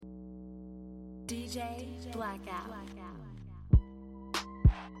DJ Blackout.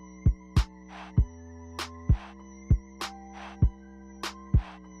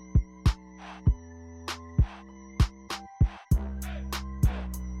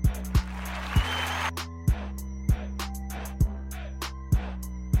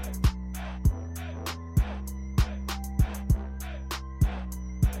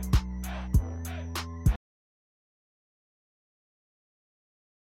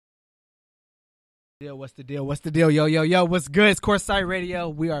 What's the deal? What's the deal? Yo, yo, yo, what's good? It's Courtside Radio.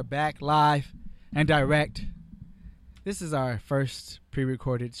 We are back live and direct. This is our first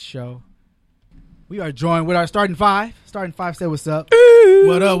pre-recorded show. We are joined with our starting five. Starting five, say what's up.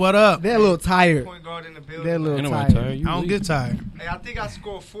 What up, what up? They're a little tired. Point guard in the building. They're a little I tired. don't get tired. Hey, I think I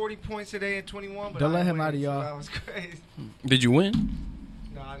scored 40 points today in 21. But Don't I let didn't him win, out of so y'all. That was crazy. Did you win?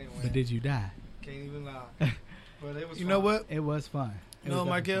 No, I didn't win. But did you die? Can't even lie. But it was You fun. know what? It was fun. You know,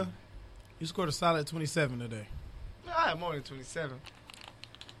 Michael, you scored a solid 27 today. I had more than 27.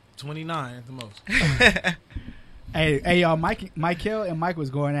 29 at the most. Hey, y'all, Michael and Mike was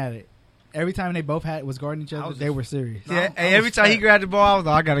going at it. Every time they both was guarding each I other, was they just- were serious. Yeah, I hey, every was time he fat. grabbed the ball, I was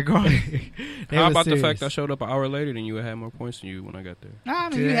like, I got to go. They How was about the serious. fact I showed up an hour later than you would have more points than you when I got there? Nah, I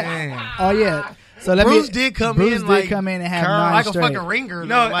mean, you had, Damn. oh yeah. So let Bruce me. did come Bruce in did like come in and have Curl 9 like a straight. fucking ringer.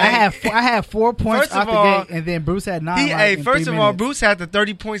 No, though, I like, had 4 points First out of the all, gate, and then Bruce had 9. Hey, in first 3 of all, minutes. Bruce had the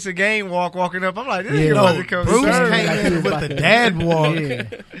 30 points a game walking up. I'm like, this Yeah. nigga No, about to come Bruce serve. came Like he in was with about the to- dad walk. Yeah.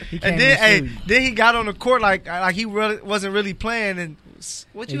 He came And then, in hey, shooting. then he got on the court like he really wasn't really playing. And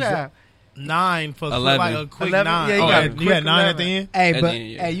what you Exact- have? 9 for 11. like a quick 11. 9. Yeah, you oh, got a you quick had 9 at 11. the end? Hey, At but the end,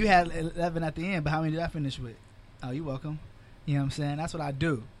 yeah. hey, you had 11 at the end, but how many did I finish with? Oh, you welcome. You know what I'm saying? That's what I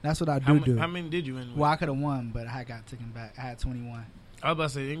do. That's what I do. How many did you win? Well, I could have won, but I got taken back. I had 21. I was about to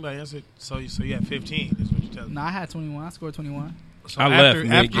say, anybody else? So you had 15 is what you telling me. No, I had 21. I scored 21. So I left after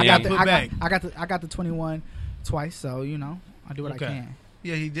mid-game. you I got got the put back. I got the 21 twice, so you know I do what Okay. I can.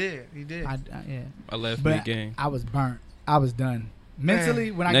 Yeah, he did. He did. Yeah, I left but mid-game. I was burnt. I was done mentally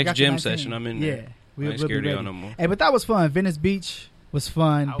when I Next got to gym 19, session, I'm in Yeah, there. we I will ain't be scared of y'all ready. no more. Hey, but that was fun. Venice Beach was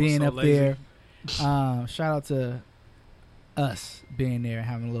fun I was being so up lazy. there. Shout out to us being there and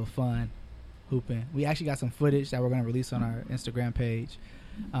having a little fun hooping. We actually got some footage that we're going to release on our Instagram page.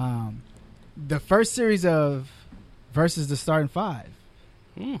 The first series of versus the starting five.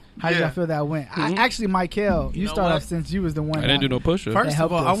 How did Yeah. y'all feel that went? Mhm. Actually, Michael, you know start what? off since you was the one. I didn't do no push-ups. First of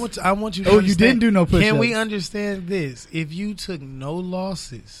helped all, us. I want you to Oh, you understand- didn't do no push-ups. Can we understand this? If you took no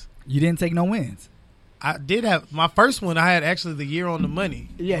losses, You didn't take no wins. I did have my first one. I had actually the year on the money.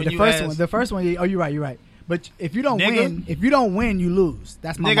 Yeah, When the you first asked- one. The first one. Oh, you're right. You're right. But if you don't Nigga. win, you lose.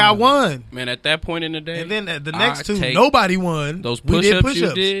 That's my Nigga, I motto. won. Man, at that point in the day, And then the next I two, take nobody won. those We did push-ups you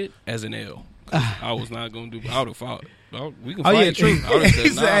push-ups. did as an L. 'Cause I was not going to do. I would have fought. We can Oh, fight. yeah, true. I would have He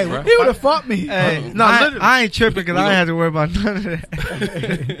said, said, hey, nah, he would have fought me. Hey, No, I, literally. I ain't tripping because We I gon- ain't had to worry about none of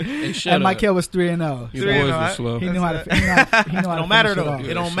that. Hey, shut And up. Michael was 3-0. Your Three and boys oh, were I- slow. He knew how to. He knew how to It don't finish matter it though. off.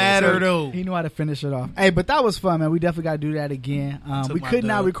 It don't So- matter though. He knew how to finish it off. Hey, but that was fun, man. We definitely got to do that again. Took We my could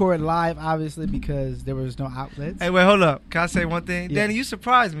not dub. record live, obviously, because there was no outlets. Hey, wait, hold up. Can I say one thing? Yeah. Danny, you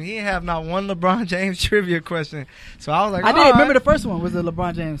surprised me. He didn't have not one LeBron James trivia question. So I was like, I did. all Remember right. the first one was the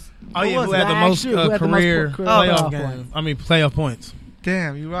LeBron James. Oh yeah, was who it? had the I most asked you, who had the most career career playoff playoff game? points? I mean playoff points.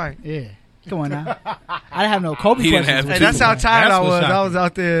 Damn, you're right. Yeah. Come on now. I didn't have no Kobe He didn't questions. have with Hey, two. that's how tired That's I what's was. I shocking. was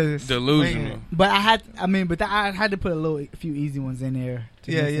out there. Delusional. But I had to put a few easy ones in there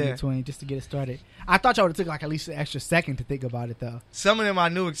to Yeah, mix in yeah. between just to get it started. I thought y'all would have took like at least an extra second to think about it though. Some of them I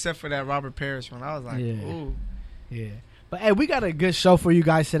knew except for that Robert Parrish one. I was like, Yeah. ooh. Yeah. But hey, we got a good show for you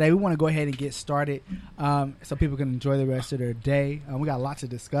guys today. We want to go ahead and get started so people can enjoy the rest of their day. We got a lot to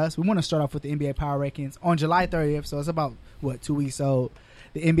discuss. We want to start off with the NBA Power Rankings on July 30th. So it's about, 2 weeks old.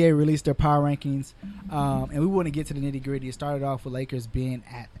 The NBA released their power rankings, and we want to get to the nitty gritty. It started off with Lakers being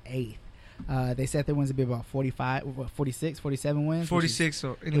at 8th. They said their wins would be about 46, 47 wins. 46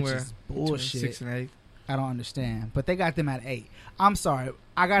 or anywhere. which is between bullshit. 6 and 8. I don't understand. But they got them at 8. I'm sorry.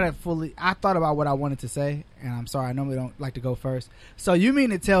 I thought about what I wanted to say, and I'm sorry. I normally don't like to go first. So you mean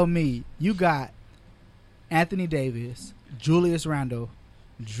to tell me you got Anthony Davis, Julius Randle,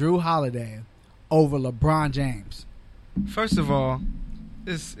 Drew Holiday over LeBron James? First of all,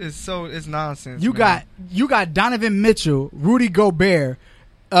 it's nonsense. You man. got Donovan Mitchell, Rudy Gobert,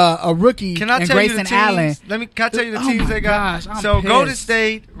 a rookie, Can I and tell Grayson you the teams? Allen. Can I tell you the Oh teams my they got? gosh, I'm So Golden pissed.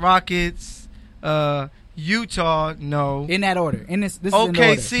 State, Rockets, Utah, no. In that order. This is in order.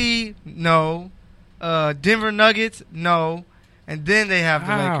 OKC, no. Denver Nuggets, no. And then they have the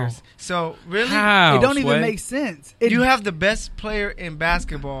How? Lakers. So really, How? It don't even Sway? make sense. you have the best player in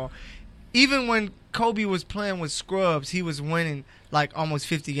basketball. Even when Kobe was playing with scrubs, he was winning like almost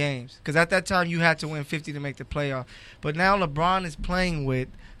 50 games. Because at that time, you had to win 50 to make the playoff. But now LeBron is playing with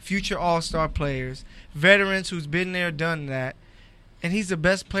future all-star players, veterans who's been there, done that. And he's the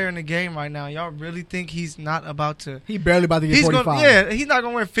best player in the game right now. Y'all really think he's not about to? He barely about to get 45. He's not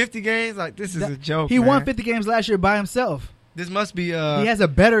going to win 50 games. Like, this is a joke, He man. won 50 games last year by himself. This must be... he has a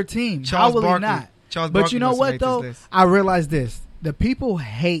better team. Charles How will Barkley. he not? Charles But Barkley you know must have what, made this though? list. I realized this. The people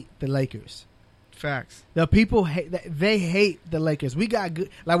hate the Lakers. Facts. The people hate. They hate the Lakers. We got good.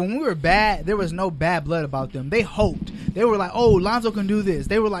 Like, when we were bad, there was no bad blood about them. They hoped. They were like, oh, Lonzo can do this.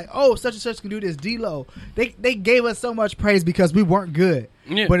 They were like, oh, such and such can do this. D-Lo. They gave us so much praise because we weren't good.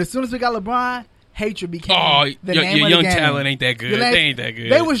 Yeah. But as soon as we got LeBron, hatred became the your name of young the game. talent ain't that good. They ain't that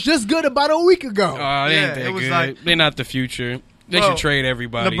good. They was just good about a week ago. Oh, they ain't Yeah, that it was good. like- They're not the future. They Bro, should trade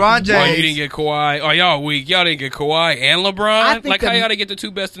everybody. LeBron Oh, James- you didn't get Kawhi. Oh, y'all weak. Y'all didn't get Kawhi and I LeBron. think Like, the- how y'all didn't get the two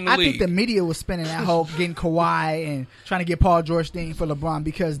best in the I league? think the media was spinning that whole getting Kawhi and trying to get Paul George thing for LeBron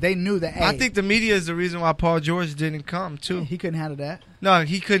because they knew that, hey, I think the media is the reason why Paul George didn't come, too. he couldn't handle that. No,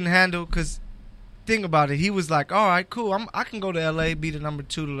 he couldn't handle because think about it. He was like, all right, cool. I can go to L.A., be the number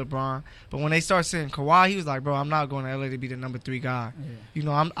 2 to LeBron. But when they start saying Kawhi, he was like, bro, I'm not going to L.A. to be the number 3 guy. Yeah. You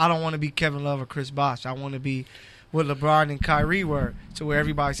know, I don't want to be Kevin Love or Chris Bosh. I want to be what LeBron and Kyrie were, to where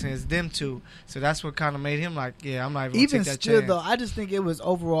everybody says them two. So that's what kind of made him like, yeah, I'm not even going to Even take that still, chance. though, I just think it was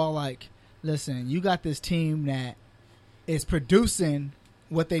overall like, listen, you got this team that is producing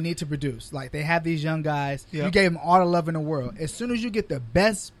what they need to produce. Like, they have these young guys. Yep. You gave them all the love in the world. As soon as you get the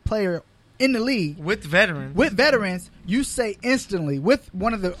best player in the league With veterans. with veterans, you say instantly, with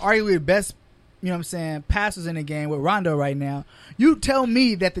one of the arguably the best, you know what I'm saying, passers in the game with Rondo right now, you tell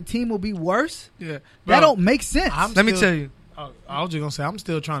me that the team will be worse? Yeah. That Bro, don't make sense. Let me tell you. I was just gonna say I'm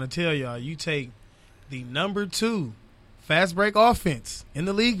still trying to tell y'all. You take the number 2 fast break offense in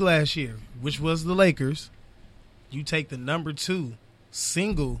the league last year, which was the Lakers. You take the number 2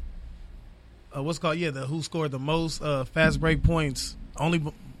 single. Who scored the most fast break points? Only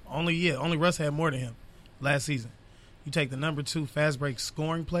Russ had more than him last season. You take the number 2 fast break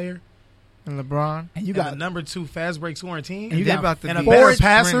scoring player And LeBron. and you and got the number 2 fast break scoring team, And you They're got about to and a be better springy.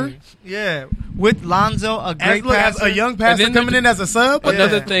 passer. Yeah. With Lonzo, a great as passer. a young passer And then coming in as a sub.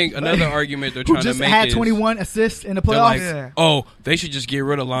 Another argument they're who trying to just make had is 21 assists in the they're playoffs. like, Yeah. oh, they should just get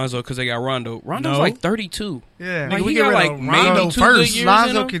rid of Lonzo because they got Rondo. Rondo's No. like 32. Yeah. Like, Nigga, we he get got rid like of maybe Rondo 2 first. good years in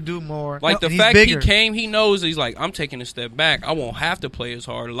Lonzo him. can do more. Like, the He's fact bigger. he came, he knows he's like, I'm taking a step back. I won't have to play as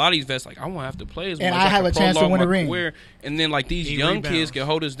hard. A lot of these vets like, I won't have to play as And much. I have can a chance to prolong win a my ring. career. And then like these He young rebounds. kids can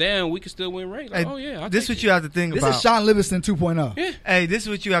hold us down. We can still win rings. Like, Hey, oh yeah, this is what you have to think This about. is Sean Livingston 2.0. Yeah. Hey, this is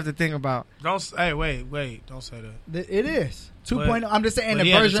what you have to think about. Hey, wait, don't say that. It is 2.0. I'm just saying But the he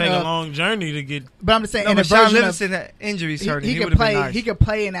had to version take a of. long journey to get. But I'm just saying No, in the but Sean version of. Livingston had injuries hurting. He He could would have play. been nice. He could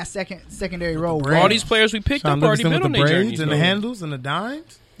play in that secondary role. All these players we picked Sean up already Livingston been with on the their braids journeys. and the though. handles and the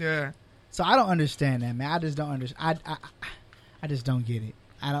dimes. Yeah. So I don't understand that, man. I just don't understand. I just don't get it.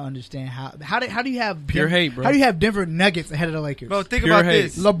 I don't understand how do you have Pure hate, bro. How do you have Denver Nuggets ahead of the Lakers? Bro, think Pure about hate.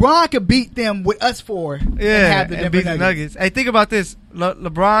 this. LeBron could beat them with us four. and Yeah, have the and Denver beat the Nuggets. Hey, think about this.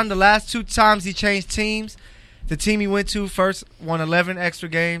 LeBron, the last 2 times he changed teams, the team he went to first won 11 extra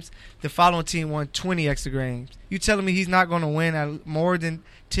games. The following team won 20 extra games. You telling me he's not going to win at more than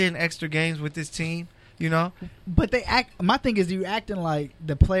 10 extra games with this team? You know? But they act. My thing is, you're acting like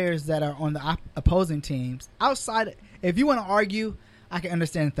the players that are on the opposing teams. Outside, if you want to argue, I can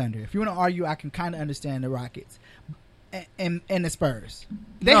understand Thunder. If you want to argue, I can kind of understand the Rockets and the Spurs.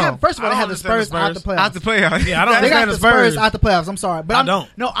 They No, have first of all, I they don't have the understand Spurs the out the Spurs. playoffs. Out the playoffs. Yeah, I don't They got understand the the Spurs. Spurs out the playoffs. I'm sorry, but I don't.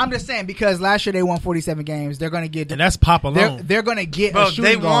 No, I'm just saying because last year they won 47 games. They're going to get. And that's Pop alone. They're going to get Bro, a shooting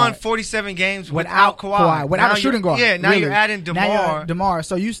they guard won 47 games without Kawhi, without Now a shooting you're- guard. Yeah, now really. you're adding Now you're DeMar. adding DeMar.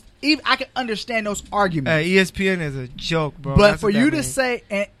 So even I can understand those arguments. Hey, ESPN is a joke, bro. but That's for what you that to means.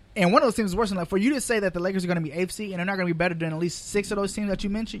 say, and one of those teams is worse than that, for you to say that the Lakers are going to be AFC and they're not going to be better than at least 6 of those teams that you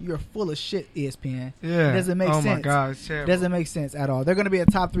mentioned, you're full of shit, ESPN. Yeah. It doesn't make oh sense. my God, it's It terrible. doesn't make sense at all. They're going to be a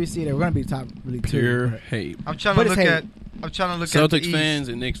top 3 seed. They're going to be top really 2. Pure hate. I'm trying But to it's look hate. at. I'm trying to look at the Celtics East. fans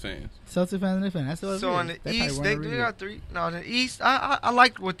and Knicks fans. Celtics fans and Knicks fans. That's what So it on is. the They East, probably they wanna read got it. 3. No, the East. I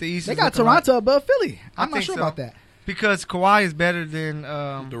like what the East. They is got looking like. Toronto above Philly. I I'm not think sure so. about that. Because Kawhi is better than.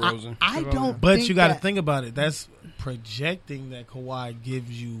 DeRozan. I don't. But think you got to that- think about it. That's projecting that Kawhi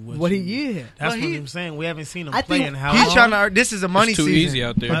gives you what he is. That's Well, what he- I'm saying. We haven't seen him I play think in how He's long. trying to. This is a money It's too season. easy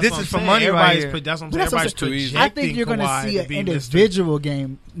out there. But That's this what is I'm for saying. money right Everybody's here. That's what I'm But saying. that's what I'm Everybody's too easy. I think you're going to see an individual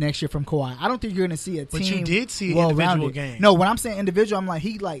game next year from Kawhi. I don't think you're going to see a team. But you did see an well-rounded. individual game. No, when I'm saying individual, I'm like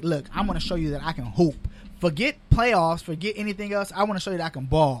look, I'm going to show you that I can hoop. Forget playoffs, forget anything else. I want to show you that I can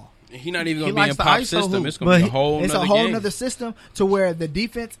ball. He's not even He going to be likes in the pop ISO system. hoop. It's going to be a But whole It's nother a whole game. nother system to where the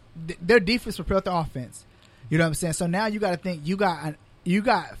defense, their defense will prepare the offense. You know what I'm saying? So now you got to think you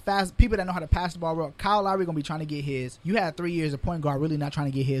got fast people that know how to pass the ball well. Kyle Lowry gonna be trying to get his. You had 3 years of point guard really not trying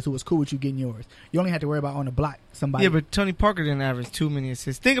to get his, who was cool with you getting yours. You only had to worry about on the block somebody. Yeah, but Tony Parker didn't average too many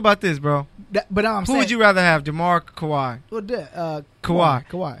assists. Think about this, bro. But I'm Who saying, would you rather have, DeMar or Kawhi? Well, Kawhi.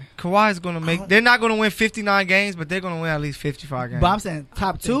 Kawhi. Kawhi is going to make. They're not going to win 59 games, but they're going to win at least 55 games. But I'm saying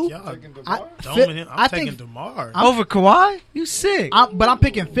top two. Y'all I I'm taking think DeMar. Over Kawhi? You sick? but I'm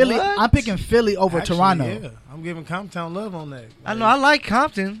picking Philly. What? I'm picking Philly over Actually, Toronto. Yeah, I'm giving Comptown love on that. I know I like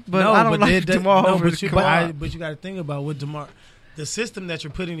Compton, but No, I don't like they- DeMar no, over but you, Kawhi. but you got to think about what DeMar, the system that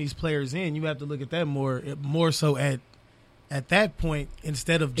you're putting these players in. You have to look at that more so at that point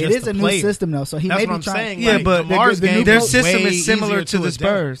instead of just It is a new player. system though, so he That's may what be I'm trying. saying. Yeah, like, but DeMar's the new game their was system way is similar easier to the adapt.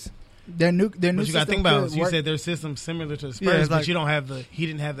 Spurs. Their new But you got to system think about could it. You work. said their system similar to the Spurs, Yeah, it's but like- you don't have he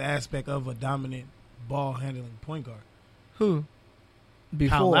didn't have the aspect of a dominant ball handling point guard. Who?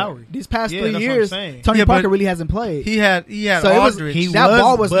 before Kyle Lowry. these past Yeah, 3 that's what I'm years. saying. Tony Yeah, Parker but really hasn't played. He had So it was- Aldridge. that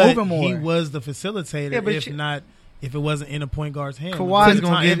ball was but moving more. He was the facilitator. Yeah, but if it wasn't in a point guard's hand, Kawhi's at the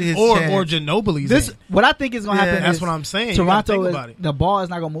gonna time, get his or chance. Ginobili's This hand. what I think is going to Yeah, happen. That's is what I'm saying. You gotta Toronto, think is, about it. the ball is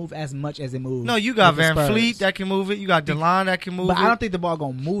not going to move as much as it moves. No, you got with the Van Spurs. Fleet that can move it. You got DeLon that can move But it. I don't think the ball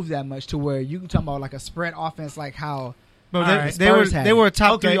going to move that much to where you can talk about like a spread offense, like how. Bro, All they, right, they were Spurs had they it. were a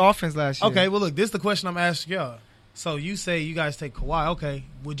top Okay. 3 offense last year. Okay, well, look, this is the question I'm asking y'all. So you say you guys take Kawhi. Okay,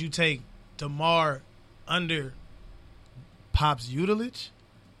 would you take DeMar under Pop's Utelich?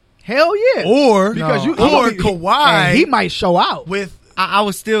 Hell yeah, Or because No. you or he- Kawhi and he might show out. with I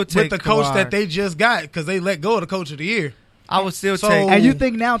would still take the coach Kawhi. that they just got because they let go of the coach of the year. I would still So- take. And you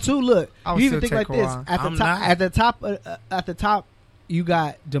think now too? Look, I would you even still think like take this Kawhi. at the I'm top. not. At the top, you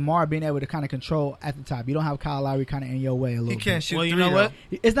got DeMar being able to kind of control at the top. You don't have Kyle Lowry kind of in your way a little he can't bit. shoot Well, you three, know what?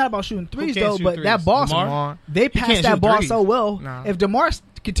 It's not about shooting threes can't though, shoot but threes? that ball, DeMar? they can't pass that shoot ball threes. so well. Nah. If DeMar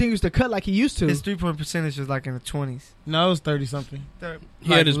continues to cut like he used to, His 3-point percentage was like in the 20s. No, it was 30-something.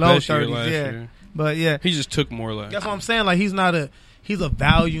 He had his low best year 30s, last yeah. year. But yeah, He just took more last. That's what I'm saying. Like he's a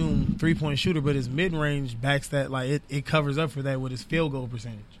volume 3-point shooter, but his mid range backs that. Like it covers up for that with his field goal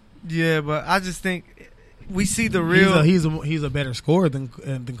percentage. yeah, but I just think we see the real. He's a better scorer than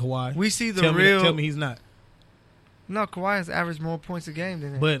Kawhi. We see the tell real. me he's not. No, Kawhi has averaged more points a game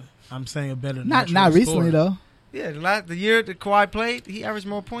than him. But I'm saying a better. not natural recently scorer. though. Yeah, the year that Kawhi played, he averaged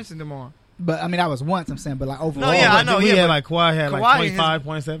more points than DeMar. But I mean, that was once. I'm saying, but like overall, yeah, I But know, we yeah, had but like Kawhi had Kawhi like in his-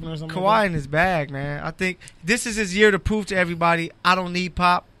 25.7 or something. Kawhi like in his bag, man. I think this is his year to prove to everybody, I don't need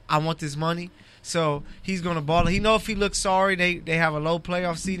Pop. I want this money. So he's gonna ball. He know if he looks sorry, they have a low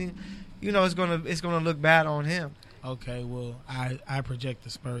playoff seeding. You know it's gonna look bad on him. that. Okay, well I project the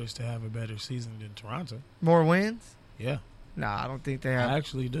Spurs to have a better season than Toronto. More wins? Yeah, Nah, I don't think they I have.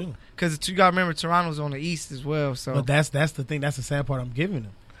 actually do. Because you got to remember Toronto's on the East as well. So But that's the thing. That's the sad part I'm giving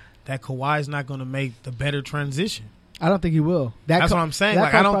them. That Kawhi's not going to make the better transition. I don't think he will. That's what I'm saying.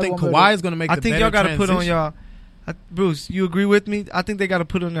 Like I don't think Kawhi is going to make. I the think better y'all got to put on transition. y'all. Bruce, you agree with me? I think they got to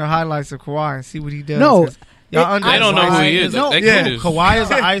put on their highlights of Kawhi and see what he does. No, 'Cause y'all It- They don't know who he is. No, That yeah, kid is. Kawhi is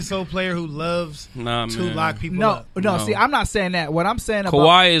an ISO player who loves Nah, to man. lock people No, up. no. No. See, I'm not saying that. What I'm saying about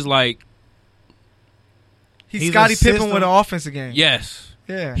Kawhi is like, He's He's a Scottie Pippen system- with an offensive game. yes.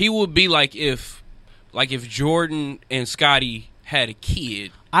 Yeah. He would be like if Jordan and Scotty had a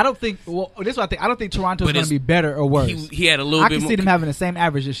kid. I don't think. Well, this is what I think. I don't think Toronto's But going it's- to be better or worse. He had a little I bit can more. see them having the same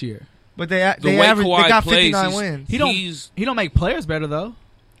average this year. But they way average, Kawhi they got plays, 59 he's- wins. He don't. He's- He don't make players better though.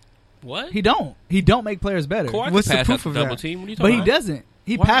 What? He don't. He don't make players better. Kawhi What's can the pass proof out the of double that? team. What are you But talking he about? doesn't.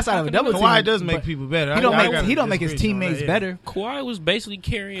 He Why- passed out how of a can double he- team. Kawhi does make but people better. He don't I make. gotta He don't make his disagree with you on teammates that, yeah. better. Kawhi was basically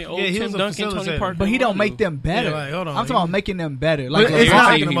carrying old Yeah, he Tim was a Duncan, Tony facilitator. Parker. But he don't Rondo. make them better. Yeah, like, hold on. I'm talking about making them better. But Like it's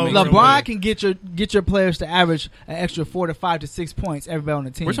not- LeBron can get your players to average an extra 4 to 5 to 6 points. Everybody on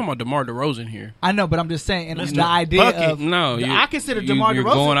the team. We're talking about DeMar DeRozan here. I know, but I'm just saying. And Mr. the idea Bucket. of No, I consider you, DeMar you're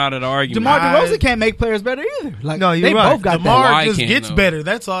DeRozan. going out of the argument. DeMar I- DeRozan can't make players better either. Like No, you're they right. both got DeMar Kawhi just can, gets though. better.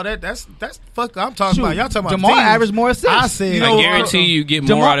 That's all. That's fuck. I'm talking Shoot, about. Y'all talking about DeMar teams. averaged more assists. I said, You I know, guarantee you get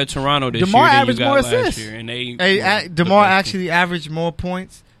DeMar- more out of Toronto this DeMar year than you averaged got more last assists. year, and they Hey, DeMar actually averaged more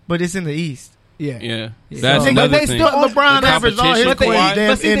points, but it's in the East. Yeah. yeah. Yeah. That's So- another but they thing. still- LeBron The averaged all his competition, points Kawhi-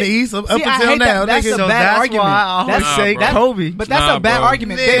 But see, in the they- East up see, I until hate that. now. That's Niggas- a So bad that's argument. why I always Nah, say bro. Kobe. But that's Nah, a bad bro.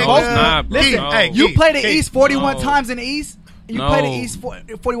 argument. They Nigga. both Nah, bro. listen. No. Hey, You Keith, play the Keith. East 41 No. times in the East. You No. play the East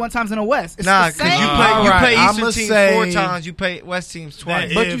 41 times in the West. It's Nah, the because same. you All play right, Eastern I'ma teams say 4 times, you play West teams twice.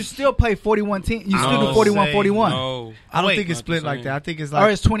 that But if- you still play 41 teams. You still No. do 41-41. No. I don't Wait, think it's not split the like same. that. I think it's Or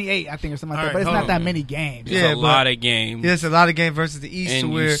like it's 28, I think, or something like that. All But it's right, not hold that on. many games. It's Yeah, a but- lot of games. there's a lot of games versus the East. And to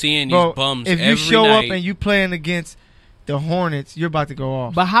you where, seeing these bro, bums if you every show night. up and you playing against the Hornets, you're about to go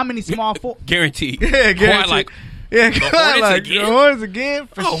off. But how many small Guaranteed. Yeah, Kawhi guaranteed. like, Yeah, Hornets like again? the Hornets again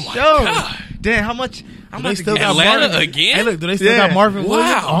for Oh my sure. God. Damn, how much Do they still got Atlanta Marvin again? Hey, look, do they still Yeah. got Marvin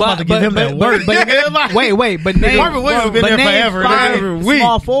Williams? Wow. Oh, I'm about to give him that work. Wait, but name, Marvin Williams been but there name forever. five Every week.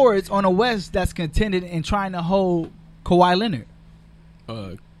 small forwards on the West that's contended and trying to hold Kawhi Leonard.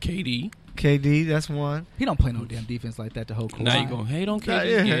 KD. KD, that's one. He don't play no damn defense like that to hold Kawhi. Now you gonna hate on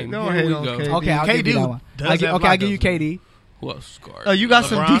KD? Yeah, game. don't Here hate we on go. KD. Okay, I'll give you that one. I'll give you KD. Who else? Scar. You got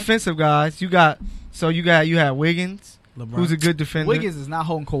some LeBron? defensive guys. You had Wiggins, LeBron. who's a good defender. Wiggins is not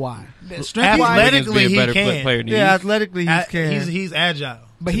holding Kawhi. Athletically, Wiggins be a he better can. player than you. Yeah, athletically he can. He's agile.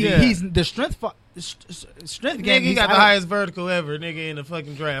 But Yeah. he's the strength game. Nigga, he got the highest vertical ever, nigga, in the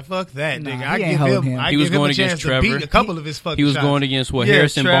fucking draft. Fuck that, Nah, nigga. he I ain't give holding him. him. I He was give him going a chance against to Trevor. beat a couple of his fucking He was shots. going against Yeah,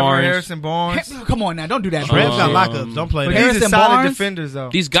 Harrison Trevor, Barnes. Harrison Barnes. Come on now, don't do that. Trev bro. got Um, lockups. Don't play But that. these Harrison are solid Barnes? defenders, though.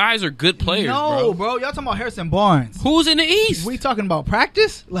 These guys are good players, No, bro. bro. Y'all talking about Harrison Barnes. Who's in the East? We talking about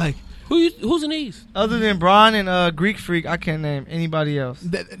practice? Like Who's in the East? Other than Bron and Greek Freak, I can't name anybody else.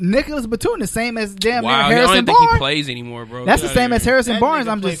 Nicholas Batum, the same as damn near Wow, I don't Harrison even think he Barnes. plays anymore, bro. That's Get the outta same as here. Harrison That Barnes.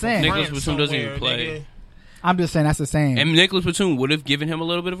 nigga I'm play just for saying. Nicholas France Batum doesn't even somewhere, play. nigga. I'm just saying that's the same. And Nicholas Batum would have given him a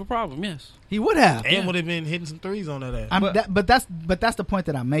little bit of a problem, yes. He would have. And would have been hitting some threes on that ass. But that's the point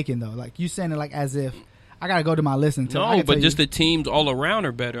that I'm making though. Like you saying it like as if I gotta go to my list and tell. I No, can but tell just you. the teams all around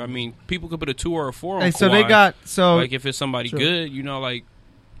are better. I mean, people could put a 2 or a 4 on Hey, so Kawhi. they got Like, if it's somebody Sure. good, you know, like,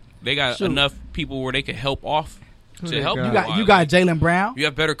 they got Sure. enough people where they could help off Who to they help got? Kawhi. you got Like, Jaylen Brown. you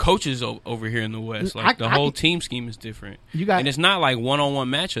have better coaches over here in the West. Like, the whole team scheme is different. You got And it's not like one-on-one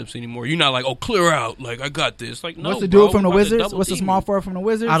matchups anymore. You're not like, oh, clear out. Like, I got this. Like, no, what's the bro, dude from the I'm about to Wizards? double What's the team small you. forward from the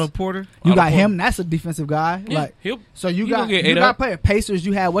Wizards? Otto Porter. You Otto got Porter. him. That's a defensive guy. Yeah, Like he'll, so, you he got gonna get you ate got up. player Pacers.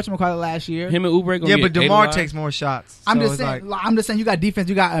 You had whatchamacallit last year. him and Oubre gonna Yeah, get but ate DeMar alive. takes more shots. I'm So just it's saying. like- I'm just saying. You got defense.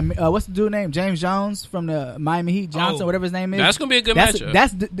 You got what's the dude name? James Jones from the Miami Heat. Johnson, Oh. whatever his name is. That's gonna be a good that's, matchup.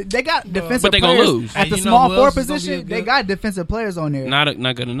 That's they got defensive. But they gonna players lose. at Hey, the you know small who forward else is gonna be a position. They good- got defensive players on there.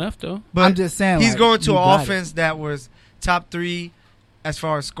 Not good enough, though. But I'm just saying. he's like, going to you an got it. offense that was top 3 as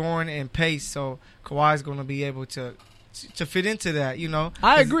far as scoring and pace. So Kawhi's going to be able to fit into that. You know,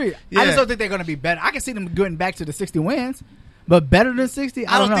 I agree. I Yeah. just don't think they're going to be better. I can see them getting back to the 60 wins, but better than 60.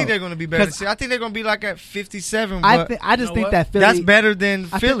 I don't know. think they're going to be better. 'Cause I think they're going to be like at 57. I But just know think what? that Philly. that's better than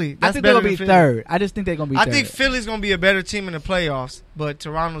Philly. I That's think they're better going to than be Philly. third. I just think they're going to be I third. think Philly's going to be a better team in the playoffs, but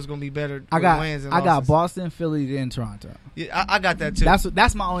Toronto's going to be better. I with got wins and I got losses. Boston, Philly, then Toronto. Yeah, I got that too.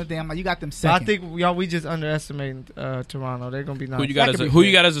 That's my only thing. I'm like, you got them But second. I think we just underestimating Toronto. They're going to be nice. Who you got That as could a, be who fair.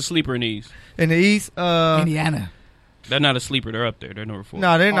 you got as a sleeper in the East? in the East. Indiana. They're not a sleeper. They're up there. They're number 4.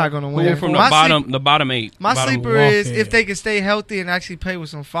 No, they're not going to win. Who from the My bottom 8? My bottom sleeper walk is in. if they can stay healthy and actually play with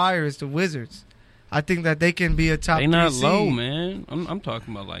some fire is the Wizards. I think that they can be a top They 3 not seed. low, man. I'm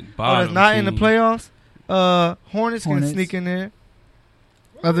talking about like Oh, bottom. that's not in the team. playoffs. Hornets can Hornets. sneak in there.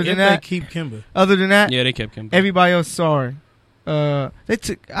 Other If than they that, keep Kimba. Yeah, they kept him. everybody else sorry. They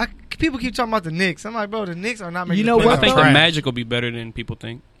took. People keep talking about the Knicks. I'm like, bro, the Knicks are not making. You know the what, I think though? the Trash. Magic will be better than people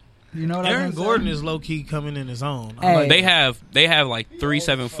think. You know what Aaron I'm Gordon is low key coming in his own. I Hey. like They that. have like 3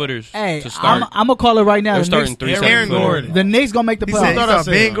 7-footers Hey, to start. I'm gonna call it right now. They're The starting Knicks, 3 Aaron 7-footers. Gordon. the Knicks gonna make the He said, playoffs. thought I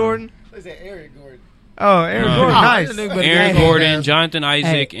said- Ben Gordon. Aaron Gordon. Oh, Aaron No. Gordon, Oh, nice. that nigga better Aaron get Gordon, down. Jonathan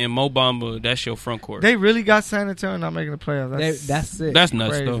Isaac, and Mo Bamba. That's your front court. They really got San Antonio not making the playoffs. That's it. That's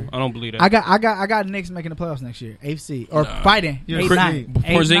nuts, crazy. though. I don't believe that. I got Knicks making the playoffs next year. AFC or Nah. fighting. You're 8-9.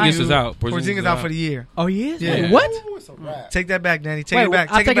 crazy. Porzingis is out. Porzingis out for the year. Oh, he is. Yeah. Wait, what? Take that back, Danny. Take Wait, it back.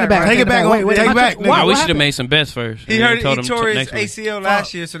 I'm taking it back. right? Take it back. Wait, Take it am I back, ta- nigga. why- I what wish you'd have happened? made some bets first. He and heard then told he him tore to his next week. ACL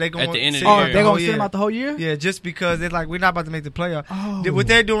last year, so they going At the end of sit the Oh, year. here they're the whole gonna sit him year. out the whole year. Yeah, just because they're like, we're not about to make the playoff. Oh. What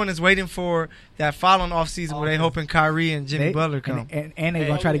they're doing is waiting for that following offseason where they hoping Kyrie and Jimmy They- Butler come. and they're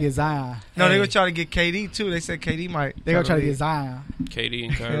gonna try to get Zion. No, they're going to try to get KD, too. They said KD might. They're gonna try to get Zion. KD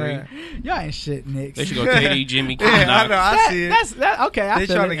and Kyrie. Yeah, Y'all ain't shit, Knicks. They should go KD, Jimmy, yeah I Knox. know. I see it. That's okay. I They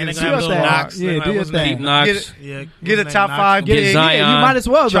feel trying it. to get And a they gonna have Do little your thing. Knox. Yeah, They do might your wasn't thing. Deep Knox. Yeah, Get a what's top his name? 5 Get pick. Yeah, Zion. you might as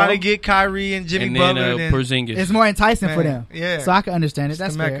well, Try bro. to get Kyrie and Jimmy and then Butler. Porzingis. It's more enticing for Man, them. yeah. So I can understand it.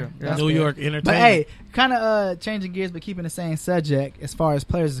 That's the fair. Mecca. That's New fair. York entertainment. But hey, kind of changing gears, but keeping the same subject as far as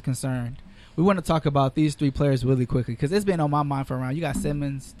players is concerned. We want to talk about these 3 players really quickly because it's been on my mind for a round. You got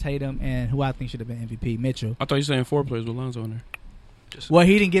Simmons, Tatum, and who I think should have been MVP, Mitchell. I thought you were saying 4 players with Lonzo in there. Well,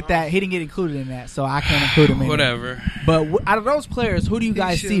 he didn't get that. He didn't get included in that, so I can't include him in it. Whatever. But out of those players, who do you He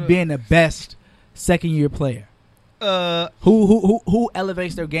guys see should've- being the best second-year player? Who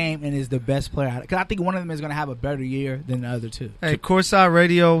elevates their game and is the best player? Because I think one of them is going to have a better year than the other 2. Hey, Courtside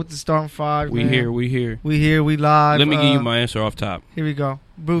Radio with the starting 5. We man. here. We here. We live. Let me give you my answer off top. Here we go.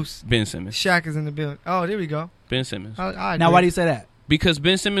 Bruce. Ben Simmons. Shaq is in the building. Oh, there we go. Ben Simmons. I Now, agree. why do you say that? Because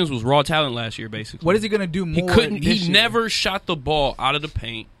Ben Simmons was raw talent last year, basically. What is he going to do more? He couldn't. this He year? never shot the ball out of the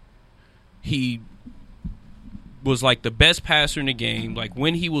paint. He was like the best passer in the game. Like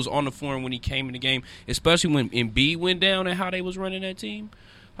when he was on the floor and when he came in the game, especially when Embiid went down and how they was running that team.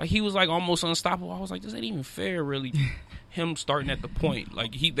 Like he was like almost unstoppable. I was like, this ain't even fair, really. Him starting at the point,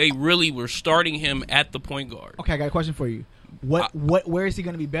 like they really were starting him at the point guard. Okay, I got a question for you. Where is he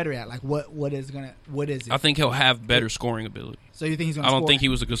going to be better at? Like what is it? I think he'll have better scoring ability. So you think he's going to I score? don't think he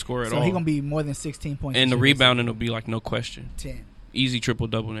was a good scorer at all. So he's going to be more than 16 points. And the rebounding will be like no question. 10. Easy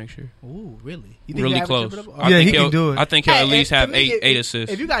triple-double next year. Ooh, really? You Really he'll have a close. triple-double? I Yeah, think he can do it. I think he'll at least to have me, eight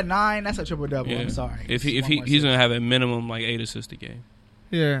assists. If you got 9, that's a triple-double. Yeah. I'm sorry. If It's one more he's assist. gonna have a minimum like 8 assists a game.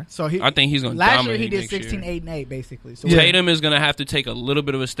 Yeah. So he, I think he's gonna last year dominate he did next 16, year. 8, and 8 basically. So Yeah. Tatum is going to have to take a little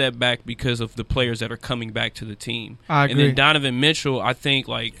bit of a step back because of the players that are coming back to the team. I And agree. then Donovan Mitchell, I think,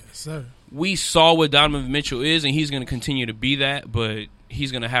 like, Sir. we saw what Donovan Mitchell is, and he's going to continue to be that, but he's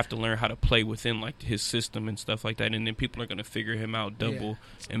going to have to learn how to play within, like, his system and stuff like that. And then people are going to figure him out double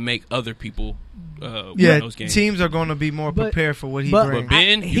and make other people win Yeah, those games. teams are going to be more But- prepared for what he but- brings. But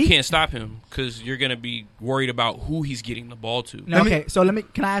Ben, you he- can't stop him because you're going to be worried about who he's getting the ball to. No, Let me- okay, so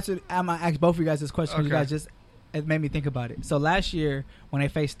can I answer? I'm gonna ask both of you guys this question. 'Cause You Okay. guys just it made me think about it. So last year when they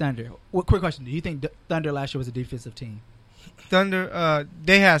faced Thunder, quick question: do you think Thunder last year was a defensive team? Thunder,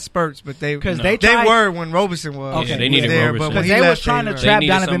 they had spurts, but they Because No. they they tried, were when Roberson was. Okay. Yeah, they needed there, Roberson. but when because he they was left, trying they to were- trap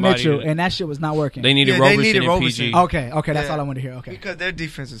needed Donovan somebody Mitchell, to- and that shit was not working. They needed Yeah, they Roberson needed and Roberson. PG. Okay, that's Yeah. all I want to hear. Okay, because their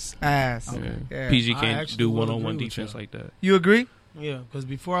defense is ass. Yeah. Yeah. PG I can't actually do would one-on-one agree with defense y'all. like that. You agree? Yeah, because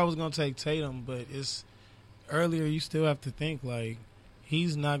before I was going to take Tatum, but it's earlier you still have to think, like,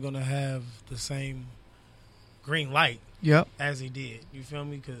 he's not going to have the same green light Yep. as he did. You feel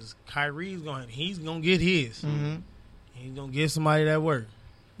me? Because Kyrie's he's going to get his. Mm-hmm. He's going to get somebody that work.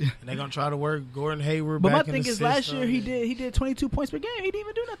 And they're going to try to work Gordon Hayward but my back in thing the is, last system. year he did 22 points per game. He didn't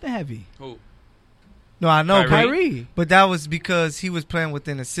even do nothing heavy. Who? No, I know, Kyrie? but that was because he was playing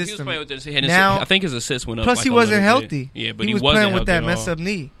within the He was system. playing with this. Now- I think his assists went up. Plus, like he a wasn't little healthy. bit. Yeah, but he was wasn't playing with that healthy at messed all. up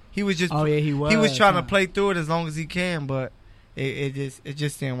knee. He was just Oh yeah, he was. he was trying to play through it as long as he can, but it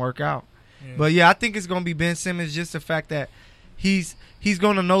just didn't work out. Yeah. But yeah, I think it's going to be Ben Simmons. Just the fact that he's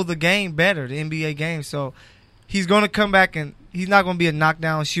going to know the game better, the NBA game. So he's going to come back and he's not going to be a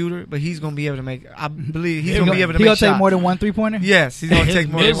knockdown shooter, but he's going to be able to make. I believe he's He going to gonna- be able to He make gonna shots. take more than 1 3-pointer. Yes, he's going to His take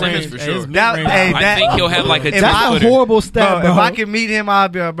more than mid-range one. for sure. That- hey, I that- think he'll have like a If 10 That's a footer. horrible stat, Bro, bro. if I can meet him, I'll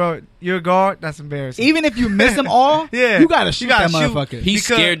be like, bro, you're a guard. That's embarrassing. Even if you miss them all, Yeah. you gotta shoot You gotta that shoot. motherfucker. He's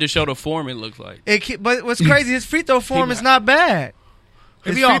because- scared to show the form. It looks like. But what's crazy, his free throw form is not bad. If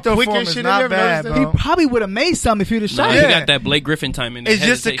His he all free throw quick form and is shit, not have you ever bad, noticed He bro. probably would have made some if he'd have No, shot he it. Yeah. got that Blake Griffin time in there. It's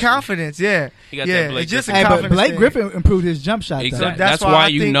just the confidence, yeah. He got Yeah, that Blake it's just a Griffin. Hey, but confidence Blake thing. Griffin improved his jump shot. Exactly. Though. That's That's why why I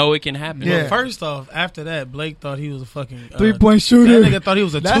you think- know it can happen. Yeah. But first off, after that, Blake thought he was a fucking 3-point shooter. That nigga thought he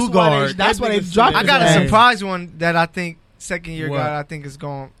was a That's two why guard. they- that's That why they nigga dropped said I got a Hey. surprise one that I think second year What? guy I think is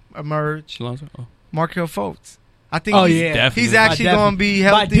going to emerge. Lonzo? Oh. Markelle Fultz. I think Oh, he's, yeah. Definitely. he's actually By going to be By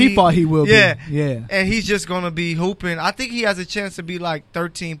healthy. default, he will Yeah. be. Yeah. And he's just going to be hooping. I think he has a chance to be like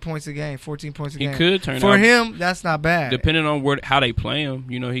 13 points a game, 14 points a He game. could turn For out. him, that's not bad. Depending on how they play him,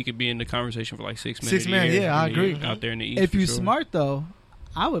 you know, he could be in the conversation for like 6 minutes. 6 minutes, yeah, I agree. Out there in the East. If for you sure. smart though,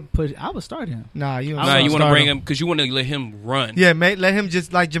 I would start him. Nah, you don't Nah, you want to start bring him. him because you want to let him run. Yeah, mate, let him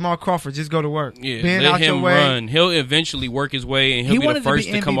just like Jamal Crawford, just go to work. Yeah, Ben let out your him way. run. He'll eventually work his way, and He he'll be wanted the to be first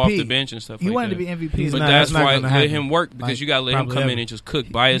to come off the MVP. bench and stuff He like wanted that. to be MVP. He's But not- that's that's not why gonna let happen. him work because Like, you got to let him probably come in ever. and just cook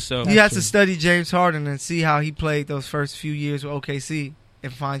by himself. He has true. to study James Harden and see how he played those first few years with OKC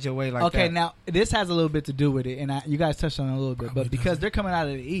and find your way like Okay, that. now this has a little bit to do with it, and you guys touched on it a little bit. Probably But because they're coming out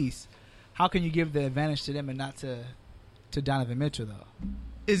of the East, how can you give the advantage to them and not to Donovan Mitchell though?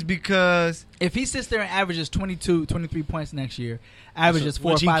 It's because If he sits there and averages 22, 23 points next year, averages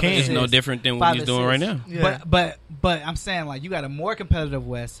 4 or Which he 5 can. It's assists, no different than 5 what he's doing right assists. now. Yeah. But I'm saying like you got a more competitive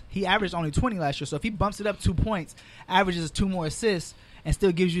West. He averaged only 20 last year, so if he bumps it up 2 points, averages 2 more assists, and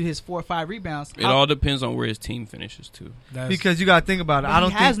still gives you his 4 or 5 rebounds, It all depends on where his team finishes too. because you got to think about it. I don't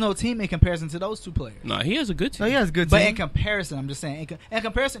he has think no team in comparison to those 2 players. Nah, he has a good team. no, he has a good But team. in comparison, I'm just saying, in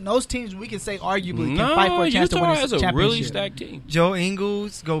comparison, those teams we can say arguably No, can fight for a chance to win Utah a has a championship. really stacked team. Joe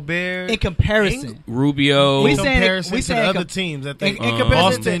Ingles, Gobert. In comparison, Rubio. We In saying- comparison we to saying the other com- teams that in they comparison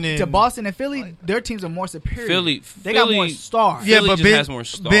Boston to and Boston and Philly, their teams are more superior. Philly, they got more Philly- stars. yeah, Philly but just Ben, has more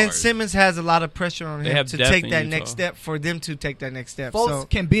stars. Ben Simmons has a lot of pressure on They him have to depth take in that Utah. next step, for them to take that next step. Folks So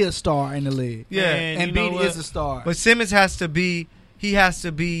can be a star in the league. yeah, And you know Embiid what? is a star. but Simmons has to be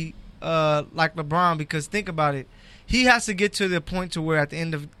like LeBron, because think about it. He has to get to the point to where at the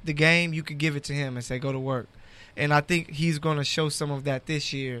end of the game you could give it to him and say go to work. And I think he's going to show some of that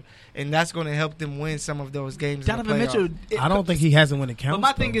this year, and that's going to help them win some of those games. Donovan in the playoffs. Mitchell. I don't think he hasn't when it counts.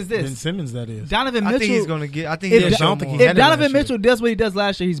 my thing is this. Ben Simmons, that is. Donovan I Mitchell. think he's going to get. I think If, he'll Yeah, I show don't think more. he if had it last Donovan year. Mitchell does what he does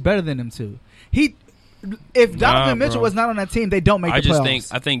last year, he's better than him too. if Donovan Nah, Mitchell bro. was not on that team, they don't make I the just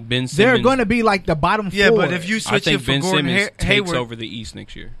playoffs. think Ben Simmons. They're going to be like the bottom Yeah, four. but if you I switch it think for Ben Gordon Simmons takes Hayward, over the East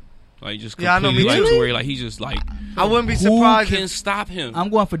next year. Like just Yeah, I know, completely me like too. to where like he's just like I wouldn't be who surprised can if stop him? I'm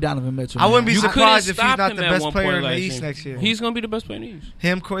going for Donovan Mitchell. I wouldn't man. be You surprised couldn't if he's stop not him the at best one player point in the last East year. next year. He's gonna be the best player in the East.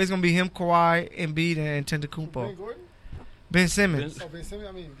 It's gonna be him, Kawhi, Embiid, and Antetokounmpo. Ben Simmons.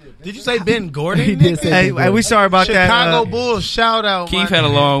 Did you say Ben Gordon? He did say Hey, Ben hey, we sorry about Chicago that. Bulls shout out. Keith my had a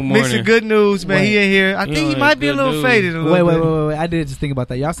nigga. long morning. Mixing good news, man. He Wait. ain't here. I You think he know, might be a good little news. faded. A little Wait, bit. wait. I did just think about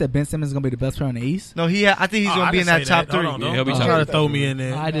that. Y'all said Ben Simmons is going to be the best player in the East? No, I think he's Oh, gonna I be in didn't that say top that. Hold three. on, Yeah, he'll be don't top try to three. throw me in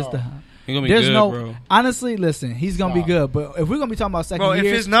there. I just... He's gonna be There's good, no... bro. Honestly, listen, he's going to be good. But if we're going to be talking about second Bro, if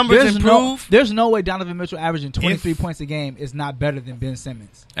year... his numbers there's improve- there's no way Donovan Mitchell averaging 23 points a game is not better than Ben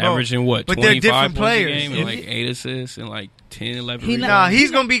Simmons. Averaging what? but they're 25 different points players. a game and If like 8 assists and like 10, 11 He rebounds. Nah, he's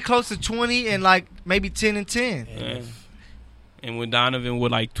gonna be close to 20 and like maybe 10 and 10. Yeah. And when Donovan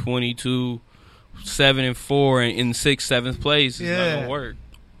with like 22, 7 and 4 and in 6th, 7th place, it's not Yeah. gonna work.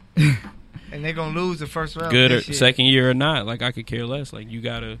 And they're gonna lose the first round. Good or this year. second year or not, like I could care less. Like you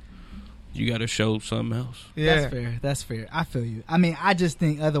gotta show something else. Yeah. That's fair. I feel you. I mean, I just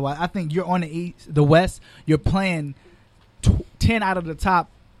think otherwise. I think you're on the West. You're playing 10 out of the top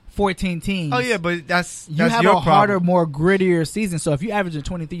 14 teams. Oh yeah, but that's You have your a harder, problem. more grittier season. So if you average a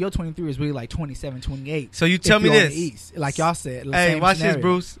 23, your 23 is really like 27, 28. So you tell if me you're on this. the East. Like y'all said. Hey, same watch scenario. this,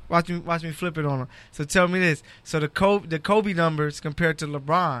 Bruce. Watch me flip it on him. So tell me this. So the Kobe numbers compared to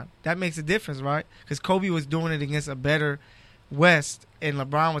LeBron, that makes a difference, right? Because Kobe was doing it against a better West, and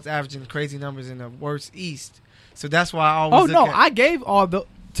LeBron was averaging crazy numbers in the worst East. So that's why I Oh always no, look at, I gave all the.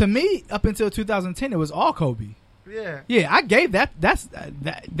 To me, up until 2010, it was all Kobe. yeah. Yeah, I gave that. That's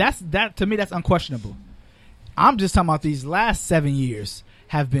to me. That's unquestionable. I'm just talking about these last 7 years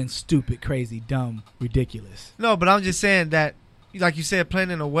have been stupid, crazy, dumb, ridiculous. No, but I'm just saying that, like you said,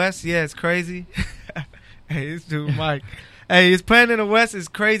 playing in the West, yeah, it's crazy. Hey, this dude, Mike. Hey, it's playing in the West is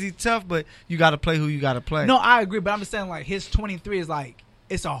crazy tough, but you got to play who you got to play. No, I agree, but I'm just saying like his 23 is like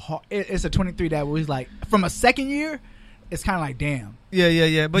it's a 23 that was like from a second year. It's kind of like damn.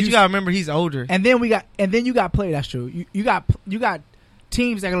 Yeah. But you got to remember he's older. And then you got play. That's true. You got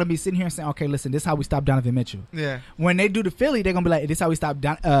teams that are gonna be sitting here and saying, okay, listen, this is how we stop Donovan Mitchell. Yeah. When they do the Philly, they're gonna be like, this is how we stop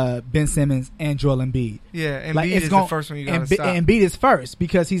Ben Simmons and Joel Embiid. Yeah, Embiid Like, it's is gon- the first one you got to And stop. Embiid is first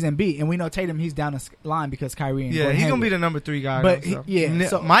because he's Embiid, and we know Tatum he's down the line because Kyrie and Yeah, Gordon he's going to be Hayward. the number 3 guy. But though,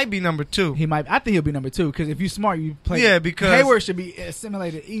 so might be number 2. He might. I think he'll be number 2 because if you're smart, you play. Yeah, because- Hayward should be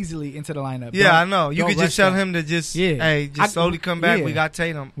assimilated easily into the lineup. Yeah, I know. You don't could rush just tell that. him to just, Yeah. hey, just slowly come back. yeah. We got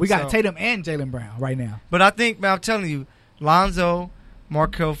Tatum. We got So- Tatum and Jaylen Brown right now. But I think, man, I'm telling you, Lonzo,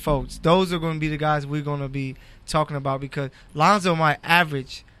 Markelle Fultz, those are going to be the guys we're going to be talking about because Lonzo might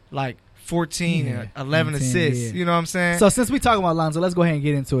average like 14 Yeah, and 11 10, assists. yeah. You know what I'm saying? So since we talking about Lonzo, let's go ahead and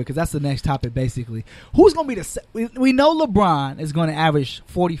get into it because that's the next topic basically. Who's going to be we know LeBron is going to average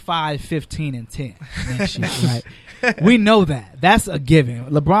 45, 15, and 10 next year, right? We know that. That's a given.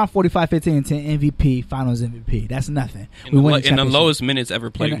 LeBron 45, 15, and 10 MVP, Finals MVP. That's nothing. In win the championship. lowest minutes ever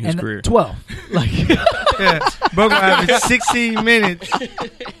played in his career. 12. Like, yeah. Bro going to average 16 minutes.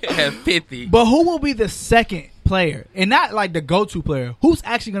 Have 50. but who will be the second player, and not like the go-to player? Who's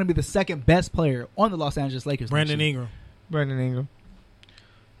actually going to be the second best player on the Los Angeles Lakers? Brandon next year? Ingram. Brandon Ingram.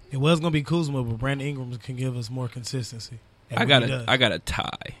 It was going to be Kuzma, but Brandon Ingram can give us more consistency. And I what he does got a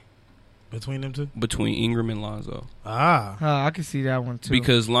tie between them two. between Ingram and Lonzo I can see that one too.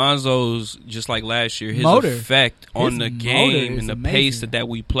 because Lonzo's just like last year. His Motor. effect on His the motor game is and the amazing. pace that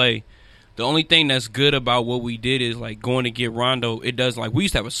we play. The only thing that's good about what we did is like going to get Rondo. It does like we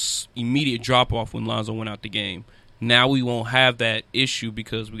used to have a immediate drop off when Lonzo went out the game. Now we won't have that issue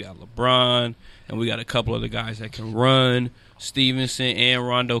because we got LeBron and we got a couple other guys that can run. Stevenson and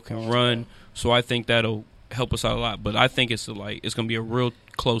Rondo can run, so I think that'll help us out a lot. But I think it's going to be a real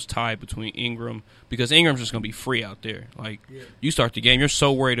close tie between Ingram because Ingram's just going to be free out there. Like you start the game, you're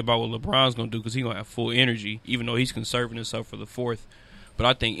so worried about what LeBron's going to do because he's going to have full energy, even though he's conserving himself for the fourth. But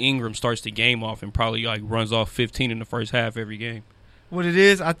I think Ingram starts the game off and probably like runs off 15 in the first half every game. What it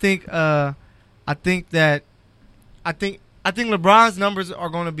is, I think LeBron's numbers are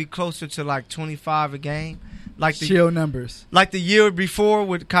going to be closer to like 25 a game. Like Chill numbers. like the year before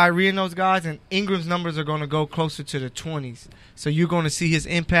with Kyrie and those guys, and Ingram's numbers are going to go closer to the 20s. So you're going to see his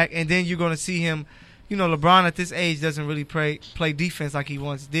impact, and then you're going to see him. You know, LeBron at this age doesn't really play defense like he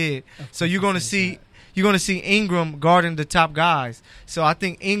once did. So you're going to see Ingram guarding the top guys. So I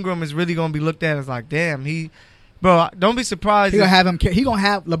think Ingram is really going to be looked at as like, damn, bro. Don't be surprised. He gonna have him.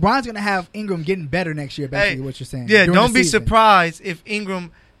 LeBron's gonna have Ingram getting better next year. Basically, Hey, what you're saying. Yeah, during don't the be season. surprised if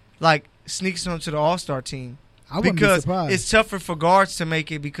Ingram like sneaks onto the All-Star team. I wouldn't be because surprised. it's tougher for guards to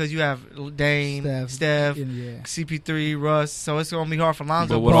make it because you have Dame, Steph, and, yeah. CP3, Russ. So it's gonna be hard for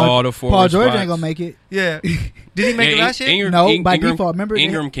Lonzo. But with Paul- all the Paul forward George spots, ain't gonna make it. Yeah, did he make it last year? Ingram, No, by Ingram- default. Remember,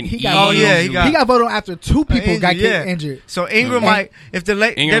 Ingram can he easily. got Oh, yeah, he he got voted on after 2 people got Injured, injured. So Ingram And- might, if they're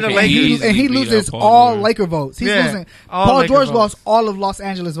Ingram the can Lakers, easily And he beat loses out Paul all George. Laker votes. He's Yeah, losing. all Paul Laker George votes. lost all of Los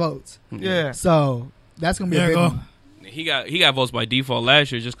Angeles votes. Yeah. So that's gonna be There a you big go. one. He got votes by default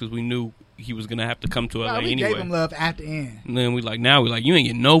last year just because we knew he was gonna have to come to LA Nah, we anyway. gave him love at the end. And then we you ain't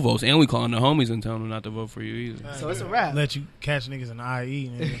getting no votes, and we calling the homies and telling them not to vote for you either. So it's a wrap. Let you catch niggas in the IE,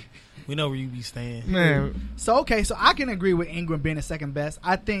 nigga. We know where you be staying. Man, So okay, so I can agree with Ingram being the second best.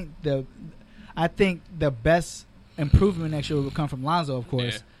 I think the best improvement next year will come from Lonzo, of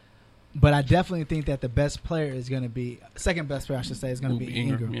course. Yeah. But I definitely think that the best player is going to be second best player, I should say, is going to be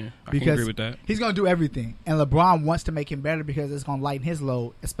Ingram. Yeah, I Because can agree with that. He's going to do everything, and LeBron wants to make him better because it's going to lighten his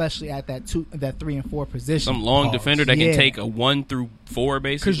load, especially at that 3 and 4 position. Some long Pause. defender that Yeah. can take a 1 through 4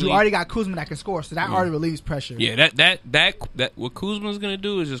 basically. Because you already got Kuzma that can score, so that Yeah. already relieves pressure. Yeah, that what Kuzma's gonna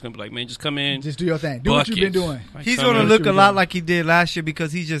do is just gonna be like, man, just come in, Just do your thing. Do what you've been buckets. doing. Like, he's come gonna in. look a you're lot doing. like he did last year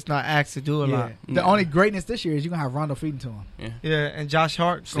because he's just not asked to do a Yeah. lot. The only greatness this year is you're going to have Rondo feeding to him. Yeah, and Josh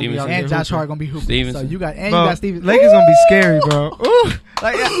Hart gonna be Stevenson. out And there Josh hooping. Hart going to be hooping. Stevenson. So you got, and Bro, you got Stevenson. Lakers gonna be scary, bro. Ooh.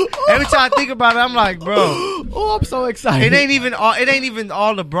 Like every time I think about it, I'm like, bro, Oh, I'm so excited. it ain't even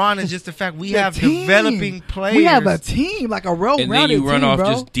all LeBron. It's just the fact we The have team. developing players. We have a team, like a real and then rounded you run team, off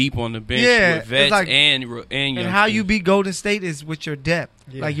bro. just deep on the bench Yeah, with vets it's like- and and youngsters. how you beat Golden State is with your depth.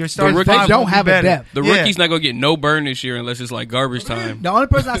 Yeah. Like your starting rookies five don't won't be have a better. depth. The Yeah. rookie's not gonna get no burn this year unless it's like garbage time. The only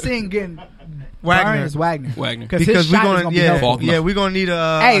person I seen getting Wagner. burned is Wagner. Wagner. Because his because we're shot is gonna, going to be yeah, helpful. Faulkner. yeah, we're gonna need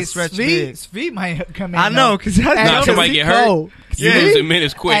a Hey, stretch big. Svi might come in. I know because Hey, Nah, because somebody he get hurt. cold. You Svi- losing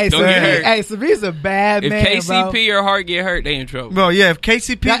minutes quick. Hey, Don't get hurt. Hey, Svi's a bad If man, KCP or Hart get hurt, they in trouble. bro, yeah, if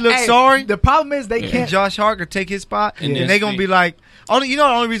KCP bro. looks Hey, sorry, The problem is they Yeah. can't. Josh Hart could take his spot, And and then they gonna Svi. be like, the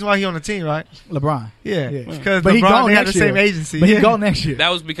only reason why he on the team, right? LeBron. Yeah, Yeah. because But he LeBron gone they had the next same year. agency. But yeah. he go next year. That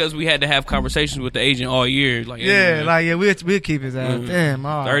was because we had to have conversations with the agent all year. Like, hey, Yeah, man, like we'll keep his ass. Mm. Damn,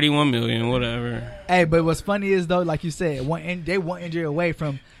 all right. 31 million, whatever. Hey, but what's funny is though, like you said, they one injury away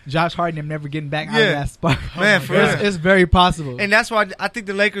from Josh Hart and him never getting back out of Yeah. that spot. Man, for it's, real. it's very possible. And that's why I think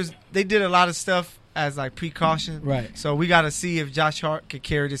the Lakers they did a lot of stuff as like precaution. Right. So we got to see if Josh Hart can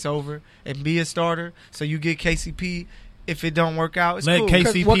carry this over and be a starter. So you get KCP. If it don't work out, it's Let cool.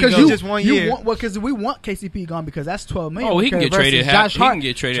 KCP Well, go. you just 1 year. Because we want KCP gone because that's $12 million. Oh, he can get versus traded. Josh He Hart. can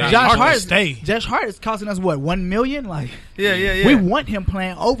get traded. Josh Josh Hart Hart, can stay. Josh Hart is costing us what, $1 million? Like Yeah. we want him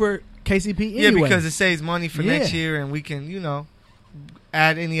playing over KCP Yeah, anyway. because it saves money for Yeah. next year, and we can,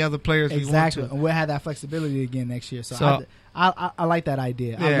 add any other players exactly, we want and we'll have that flexibility again next year. So, So- I like that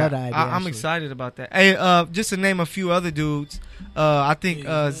idea. to. I love that idea. I'm actually. excited about that. Hey, just to name a few other dudes, I think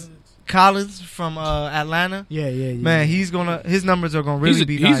Collins from Atlanta. Yeah. Man, his numbers are gonna really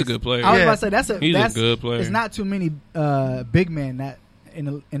be he's nice. a good player. I was Yeah. about to say He's that's a good player. It's not too many big men that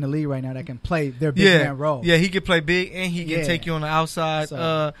in the league right now that can play their big Yeah, man role. yeah, he can play big and he can Yeah. take you on the outside.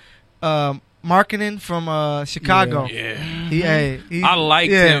 So- Marketing from Chicago. Yeah. He I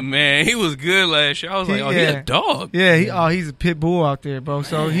liked yeah. him, man. He was good last year. I was like, oh, he's Yeah. a dog. Yeah, he's a pit bull out there, bro.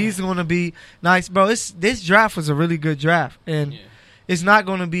 So he's gonna be nice, bro. This draft was a really good draft, and Yeah. it's not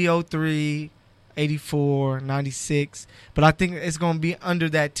gonna be 03, 84, 96, but I think it's gonna be under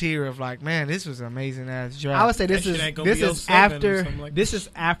that tier of like, man, this was an amazing ass draft. I would say this That shit ain't is gonna this be is 07 or after something like this that. is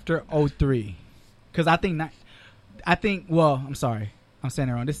after 03. Because I think well, I'm sorry, I'm saying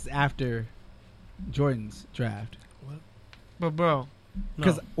it wrong. This is after Jordan's draft. but bro,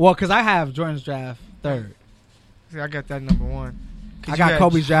 Because because I have Jordan's draft third. see, I got that number one. 'Cause I you got had-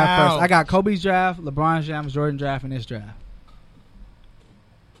 Kobe's draft how? first. I got Kobe's draft, LeBron's draft, Jordan draft, and this draft.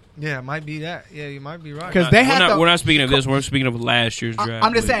 Yeah, it might be that. Yeah, you might be right. 'Cause they had the- we're not speaking of this. We're speaking of last year's draft.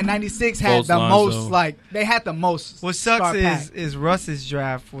 I'm just with saying, 96 had Fultz, the Lonzo. most like they had the most. What sucks star pack. is Russ's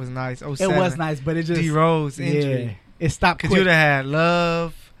draft was nice. It was nice, but it just D Rose yeah, injury. it stopped Because quick. you'd have had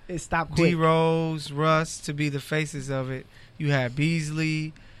Love, It stopped D quick. Rose, Russ to be the faces of it. You had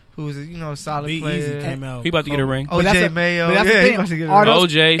Beasley, who was a solid Be player. Easy came out. He about to get a ring. But that's OJ a- Mayo, but that's the yeah, thing. he about to get All a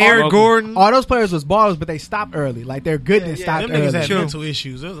those- OJ, Eric Smoke. Gordon. All those players was ballers, but they stopped early. Like their goodness Yeah, stopped Them niggas early. had True. mental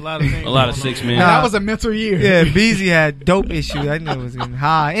issues. There was a lot of things. A lot of going six on. men. And Nah. that was a mental year. Yeah, Beasley had dope issues. That nigga was getting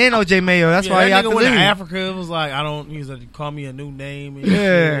high. And OJ Mayo, that's Yeah, why he that had to nigga went to leave. Africa. It was like he was like, call me a new name. And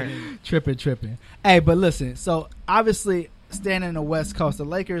Yeah. shit. tripping. Hey, but listen. So obviously, standing in the West Coast, the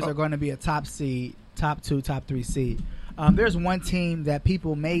Lakers are going to be a top seed, top 2, top 3 seed. There's one team that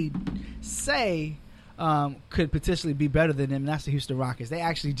people may say could potentially be better than them, and that's the Houston Rockets. They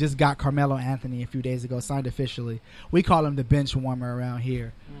actually just got Carmelo Anthony a few days ago, signed officially. We call him the bench warmer around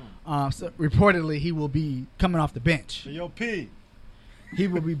here. So reportedly, he will be coming off the bench. Yo, P. He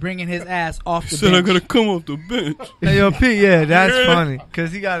will be bringing his ass off the Said I'm bench. gonna come off the bench. Hey, yo, P, yeah, that's funny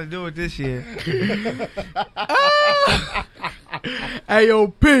because he got to do it this year. Hey, yo,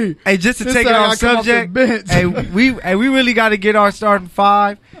 P. Hey, just to This take it guy off gotta come off the subject. bench. Hey, we really got to get our starting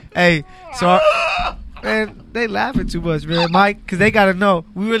five. Hey, so man, they laughing too much, man, Mike, because they got to know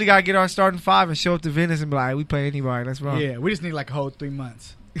we really got to get our starting five and show up to Venice and be like, we play anybody. That's wrong. Yeah, we just need like a whole 3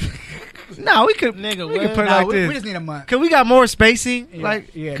 months. No, we could Nigga, we could what? put it Nah, like we this. just need a month. Cause we got more spacing. Yeah,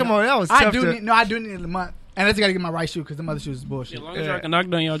 Like, yeah, come no. on, that was I tough. do to, need, no, I do need a month. And I just got to get my right shoe because the other shoes is bullshit. As long as y'all can knock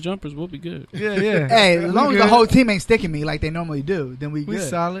down y'all jumpers, we'll be good. yeah, yeah. Hey, as long as the good. whole team ain't sticking me like they normally do, then we We good.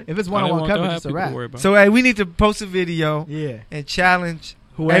 solid. If it's I didn't one-on-one want to coverage, have it's a people to wrap. worry about. So hey, we need to post a video Yeah. and challenge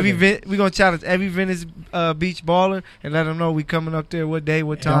Whoever. we gonna challenge every Venice Beach baller and let them know we coming up there what day,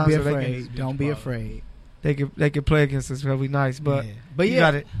 what time. Don't be so afraid. Don't be afraid. They can play against us. It'll be nice, but yeah. But you yeah,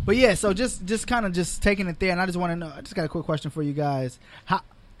 got it. But yeah, so just kind of just taking it there, and I just want to know. I just got a quick question for you guys.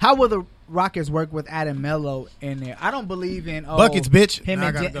 How will the Rockets work with adding Melo in there? I don't believe in Buckets, bitch. him Now I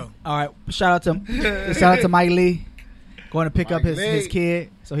and gotta Jen- go. All right, shout out to Mike Lee, going to pick up Mike his Lee. kid.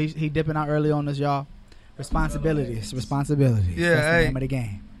 So he dipping out early on this, y'all. Responsibilities. Yeah, That's the hey. name of the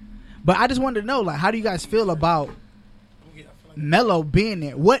game. But I just wanted to know, like, how do you guys feel about Melo being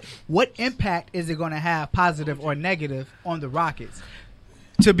there? What impact is it going to have, positive or negative, on the Rockets?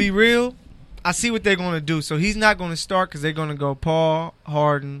 To be real, I see what they're going to do. So he's not going to start because they're going to go Paul,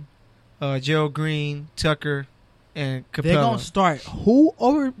 Harden, Gerald Green, Tucker, and They're Capella. going to start who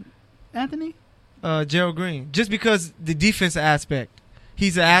over Anthony? Gerald Green, just because the defensive aspect.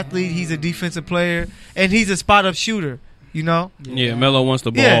 He's an athlete. He's a defensive player, and he's a spot up shooter. You know. Yeah, Melo wants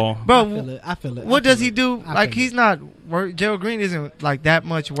the ball. Yeah, bro. I feel it. What I feel does he it. do? I Like feel he's it. not. Gerald Green isn't like that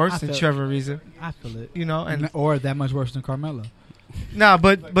much worse I than feel it. Trevor Ariza. I feel it. You know, and Or that much worse than Carmelo. nah,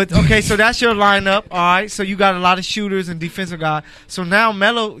 but okay. So that's your lineup. All right. So you got a lot of shooters and defensive guys. So now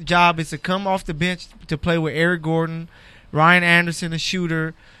Melo's job is to come off the bench to play with Eric Gordon, Ryan Anderson, a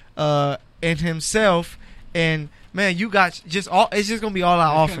shooter, and himself. And man, you got just all. It's just gonna be all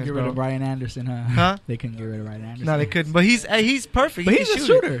out They couldn't offense, get rid of bro. Ryan Anderson, huh? Huh? They couldn't get rid of Ryan Anderson. No, they couldn't. But he's perfect. But He he's can a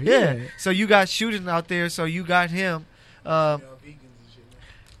shoot shooter, it. yeah. So you got shooting out there. So you got him.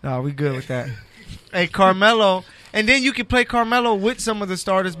 No, we good with that. Hey, Carmelo, and then you can play Carmelo with some of the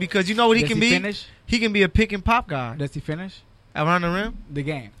starters because you know what he Does can he be. finish? He can be a pick and pop guy Does he finish around the rim. the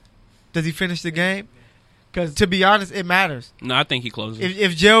game? Does he finish the game? Because To be honest, it matters. No, I think he closes.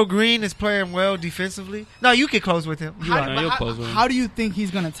 If Gerald Green is playing well defensively, no, you can close with him. You how, right. you'll but close with him. how do you think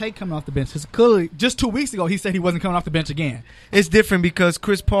he's going to take coming off the bench? Because clearly, just 2 weeks ago, he said he wasn't coming off the bench again. It's different because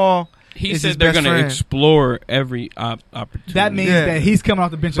Chris Paul. He is his said they're best going to friend. explore every opportunity. That means Yeah. that he's coming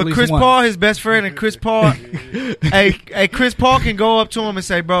off the bench at But least Chris once. Paul, his best friend, and Chris Paul, hey, Chris Paul can go up to him and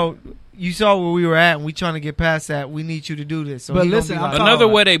say, "Bro, you saw where we were at, and we trying to get past that. We need you to do this." So But he gonna listen, be I'm like- talking- Another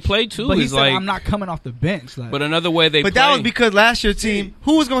way they play too but he is said, like. I'm not coming off the bench. Like, But another way they but play. that was because last year's team,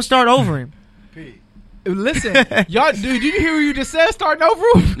 who was going to start over him? P. listen, y'all, dude, did you hear what you just said? Starting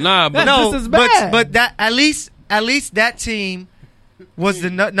over? Nah, but That's No, just as bad. but that at least that team was the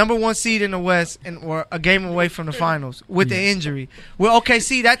number one seed in the West and or a game away from the finals with the injury. Well,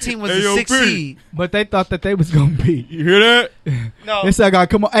 OKC, that team was the Hey, yo, sixth P. seed. But they thought that they was gonna be. you hear that? No, They said, "I got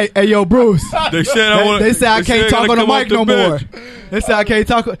come on, hey, yo, Bruce." They said They said I can't talk on the mic no more. They said I can't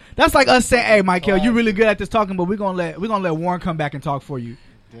talk. That's like us saying, "Hey, Michael, you really good at this talking, but we're gonna let Warren come back and talk for you."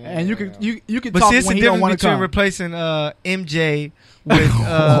 And you can but talk see, it's the when he don't difference want to between come. replacing MJ with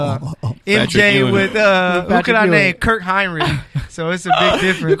Patrick MJ Ewing. with who Patrick could I Ewing. name? Kirk Heinrich. So it's a big You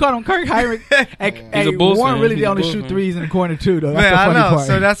difference. called him Kirk Heinrich. Hey, a Bulls Warren fan. really He's did a only Bulls shoot fan. threes in the corner too, though. That's Man, the I funny know. part.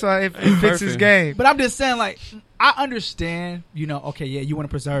 So that's why it fits his Perfect. game. But I'm just saying, like, I understand. You know, okay, yeah, you want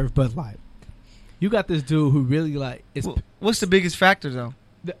to preserve Bud Light. You got this dude who really like is. What's the biggest factor though?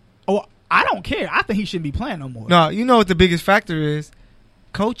 Oh, I don't care. I think he shouldn't be playing no more. No, you know what the biggest factor is?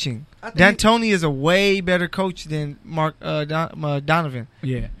 Coaching. I think D'Antoni is a way better coach than Mark Donovan.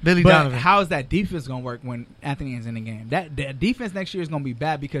 yeah. Billy But Donovan. how is that defense going to work when Anthony is in the game? That defense next year is going to be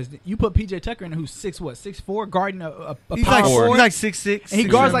bad because you put PJ Tucker in there who's 6'4", guarding a He's power like forward. he's like 6'6", and he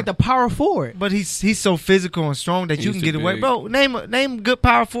guards like the power forward. But he's so physical and strong that you He's can get too away. big. Bro, name good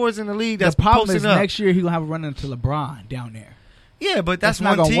power forwards in the league that's The problem posting is up. next year he's going to have a run into LeBron down there. Yeah, but that's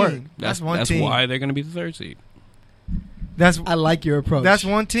not one gonna team. work. That's one team. why they're going to be the third seed. That's I like your approach. that's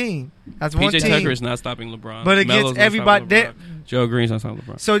one team. That's one PJ team. Tucker is not stopping LeBron. But against Melo's not stopping everybody- LeBron. Joe Green's not stopping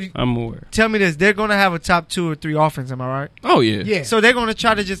LeBron. So I'm aware. tell me this: they're gonna have a top 2 or 3 offense. Am I right? Oh yeah. Yeah. So they're gonna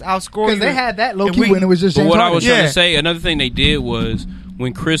try to just outscore you. Because they had that low If key we- when it was just But James what I Harden. was trying Yeah. to say, another thing they did was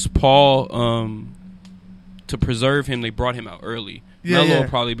when Chris Paul, to preserve him, they brought him out early Melo yeah. will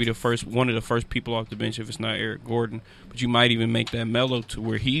probably be one of the first people off the bench if it's not Eric Gordon. But you might even make that Melo to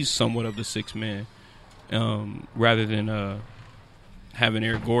where he's somewhat of the sixth man, rather than having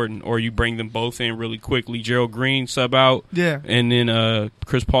Eric Gordon. Or you bring them both in really quickly. Gerald Green sub out, and then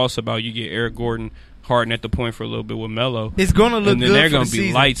Chris Paul sub out. You get Eric Gordon, Harden at the point for a little bit with Melo. It's going to look and then good they're going gonna to be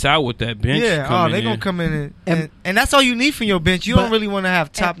season. lights out with that bench. Yeah, they're going to come in. And that's all you need from your bench. You don't really want to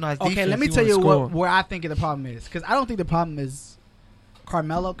have top-notch defense. Okay, let me tell you where I think the problem is. Because I don't think the problem is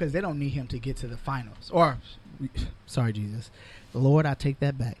Carmelo, because they don't need him to get to the finals. Or, sorry, Jesus. Lord, I take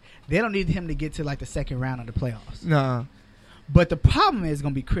that back. They don't need him to get to, like, the second round of the playoffs. Nah. But the problem is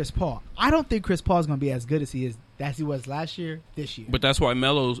going to be Chris Paul. I don't think Chris Paul is going to be as good as he was last year, this year. But that's why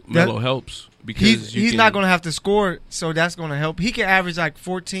Melo helps. Because he's not going to have to score, so that's going to help. He can average like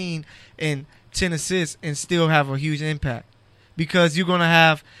 14 and 10 assists and still have a huge impact. Because you're going to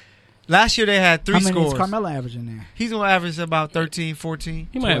have – last year they had 3 scores. How many is Carmelo averaging there? He's going to average about 13, 14.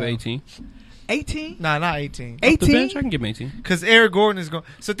 He might have 18. 18? Nah, not 18. 18? Off the bench, I can give him 18. Because Eric Gordon is going.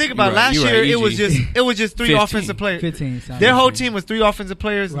 So think about You're right, last you're year. right, It was just 3 15. offensive players. 15. Their whole team was 3 offensive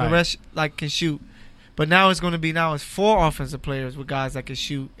players, and Right. the rest like can shoot. But now it's going to be 4 offensive players with guys that can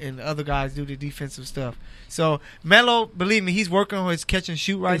shoot, and the other guys do the defensive stuff. So Melo, believe me, he's working on his catch and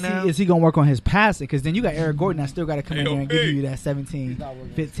shoot right now. Is he going to work on his passing? Because then you got Eric Gordon that still got to come in there and give you that 17,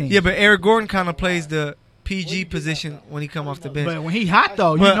 15. Yeah, but Eric Gordon kind of plays the PG position when he come off the bench. But when he hot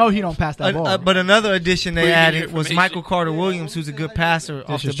though, you But- know he don't pass that ball. But another addition they Where you get added your was information? Michael Carter Williams, who's a good passer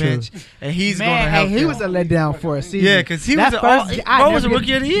off the is true. bench, and he's going to Man, help. he them. was a letdown for a season. Yeah, because he That was first- I bro was a never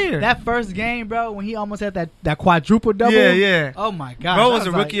rookie of the year. That first game, bro, when he almost had that quadruple double. Yeah. Oh my god, Bro was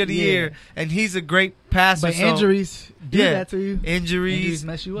a rookie of the year, and he's a great passer. But so injuries do that to you. Injuries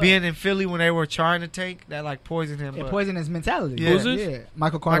mess you up. being in Philly when they were trying to tank, that like poisoned him. It but poisoned his mentality. Yeah. Who's this? Yeah,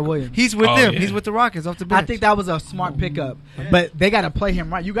 Michael Carter Williams. He's with Oh, them. yeah. He's with the Rockets off the bench. I think that was a smart pickup, but they got to play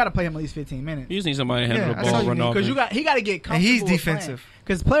him right. You got to play him at least 15 minutes. You just need somebody to handle Yeah, the that's all ball, you run need, off. Because it. he got to get and comfortable. he's defensive.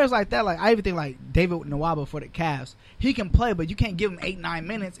 Because players like that, like I even think like David Nwaba for the Cavs, he can play, but you can't give him 8-9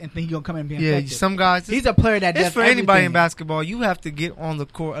 minutes and think he's gonna come in and be Yeah, effective. some guys. He's a player that It's does for anybody in everything. basketball. You have to get on the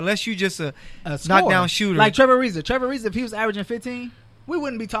court unless you just a A scorer. knockdown shooter. Like Trevor Ariza. Trevor Ariza, if he was averaging 15, we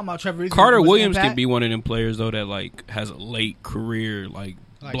wouldn't be talking about Trevor Ariza. Carter with Williams impact. can be one of them players though that like has a late career like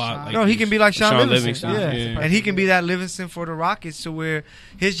Like block. Sean. Like no, he can be like Sean Livingston. Livingston. Yeah. And he can be that Livingston for the Rockets, to where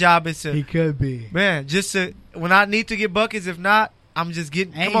his job is to He could be. just to when I need to get buckets. If not, I'm just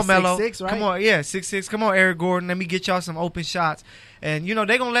getting. And Come on, he's Melo. 6'6", right? Come on, 6'6". Come on, Eric Gordon. Let me get y'all some open shots. And they're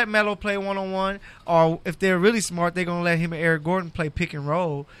gonna let Melo play 1-on-1, or if they're really smart, they're gonna let him and Eric Gordon play pick and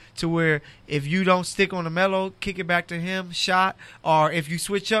roll. To where if you don't stick on the Melo, kick it back to him, shot, or if you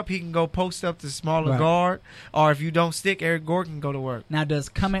switch up, he can go post up to smaller Right. guard, or if you don't stick, Eric Gordon can go to work. Now, does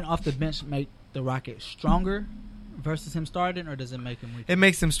coming off the bench make the Rockets stronger versus him starting, or does it make him weaker? It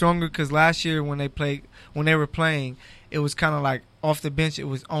makes them stronger because last year when they were playing, it was kind of like off the bench. It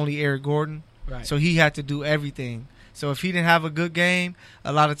was only Eric Gordon, Right. so he had to do everything. So if he didn't have a good game,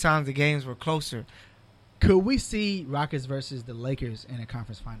 a lot of times the games were closer. Could we see Rockets versus the Lakers in the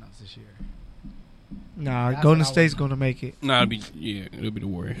conference finals this year? Nah, That's Golden what I State's want. going to make it. Nah, it'll be the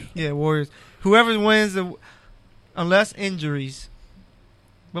Warriors. Yeah, Warriors. Whoever wins, unless injuries,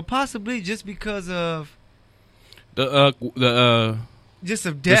 but possibly just because of The just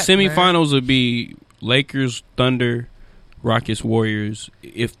of the depth. man. semifinals would be Lakers, Thunder, Rockets, Warriors.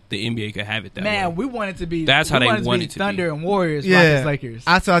 If the NBA could have it that Man, way. we want it to be. That's how they want want it to Thunder be. and Warriors, Yeah. Rockets, Lakers.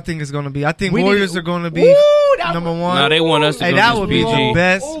 That's what I think it's going to be. I think We Warriors need- are going to be Woo, that number would- one. Nah, they want us to Hey, go that just would be PG. the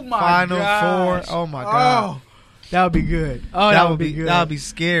best Oh my Final gosh. Four. Oh my god, Oh, that would be good. Oh, that would be good. That would be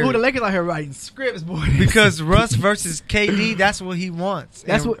scary. Ooh, the Lakers out here writing scripts, boy. Because Russ versus KD, that's what he wants.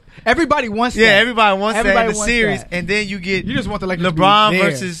 that's And- what everybody wants. Yeah, that. everybody wants Everybody that in the wants series, that. and then you get You just want the Lakers LeBron to be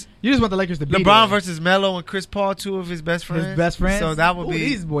there. versus You just want the Lakers to be LeBron there. versus Melo and Chris Paul, two of his best friends. his best friends. So that would Ooh, be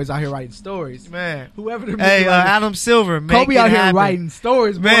these boys out here writing stories. man. Whoever the Hey, writing- Adam Silver, make Kobe it out here happen. writing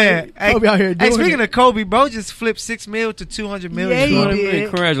stories, boy. Man, hey, Kobe out here doing Hey, speaking it. of Kobe, bro, just flipped $6 million to $200 million. Yeah, he bro. did.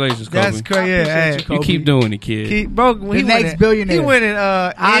 Congratulations, Kobe. That's crazy. Yeah, appreciate hey. you, Kobe. You keep doing it, kid. Bro, The he next winning, billionaire. He winning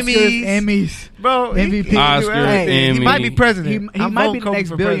Oscars, Emmys. bro. MVP. He, Oscar, he might be Emmy. president. He I'm might voting be the Kobe next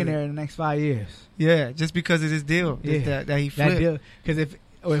for billionaire president. in the next 5 years. Yeah, just because of this deal Yeah. that he That flipped. deal, because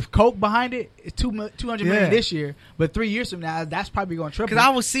if Coke behind it, it's $200 million Yeah. this year, but 3 years from now, that's probably going to triple. Because I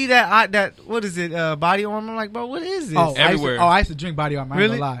would see that what is it, body armor? I'm like, bro, what is this? Everywhere. I used to drink body armor.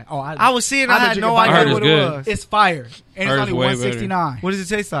 Really? I ain't gonna lie. I was seeing, I've I been had drinking no body armor. idea what it Heard it's was. It's fire, and it's Hers only way better. $169. What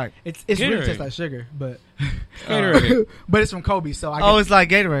does it taste like? It's really Gatorade. tastes like sugar, but Gatorade. But it's from Kobe, so I Oh, guess, it's like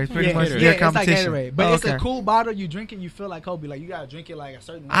Gatorade. It's pretty yeah, much Gatorade. their it's like competition. Gatorade. But Oh, it's okay. a cool bottle. You drink it, you feel like Kobe. Like you gotta drink it like a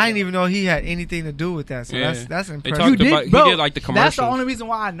certain way. I didn't even know he had anything to do with that. So Yeah. that's They impressive. talked about he did like the That's commercials. the only reason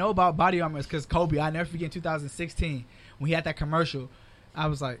why I know about body armor is because Kobe. I never forget in 2016 when he had that commercial. I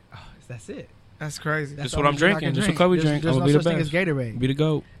was like, oh, that's it. That's crazy. That's That's the what only I'm drink I drinking. can That's what drink. Kobe There's- drank. There's I'm no gonna be such the thing as best. Gatorade. Be the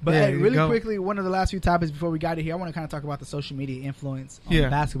GOAT. But Yeah, hey, you really go. quickly, one of the last few topics before we got it here, I want to kind of talk about the social media influence on Yeah.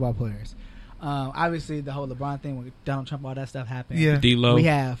 basketball players. Obviously, the whole LeBron thing with Donald Trump, all that stuff happened. Yeah. D-Lo. We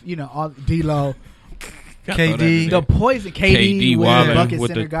have, all D-Lo, KD. the poison, KD, KD with wildin' the bucket with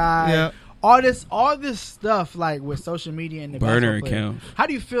center the- guy. Yeah. All this stuff like with social media and the Burner basketball players. accounts. How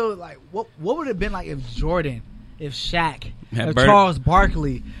do you feel like what would have been like if Jordan, if Shaq, Had if burner- Charles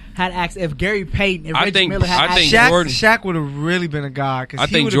Barkley had access, if Gary Payton, if I Reggie think- Miller had I think access? Jordan- Shaq would have really been a guy. I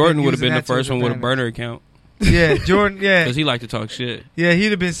think Jordan would have been the first one with a burner. burner account Yeah, Jordan. Yeah, because he liked to talk shit. yeah, he'd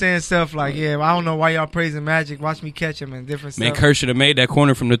have been saying stuff like, "Yeah, I don't know why y'all praising Magic. Watch me catch him," and different Man, stuff. Kerr should have made that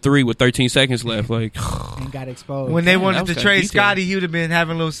corner from the 3 with 13 seconds left. Like, and got exposed. When they Damn, that wanted was to kinda trade detailed. Scotty, he would have been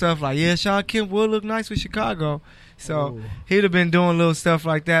having little stuff like, "Yeah, Sean Kemp would look nice with Chicago." So Ooh. he'd have been doing little stuff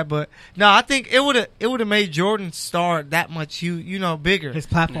like that. But no, I think it would have made Jordan star that much bigger. his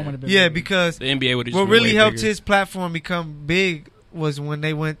platform would have been Yeah, bigger. because the NBA would have what really helped his platform become big was when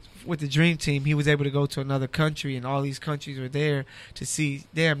they went with the Dream Team. He was able to go to another country, and all these countries were there to see.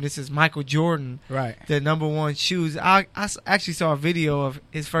 Damn, this is Michael Jordan, right. the #1 shoes. I actually saw a video of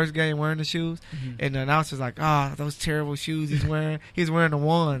his first game wearing the shoes, Mm-hmm. and the announcer's like, those terrible shoes he's wearing. He's wearing the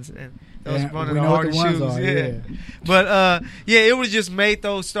ones, and those Yeah, one of we the know what the hardest ones shoes. are, Yeah. But it would have just made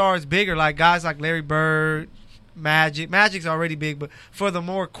those stars bigger, like guys like Larry Bird. Magic's already big, but for the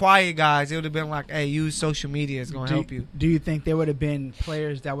more quiet guys, it would have been like, hey, use social media. It's going to help you. Do you think there would have been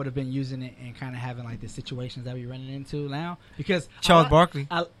players that would have been using it and kind of having like the situations that we're running into now? Because Charles Barkley,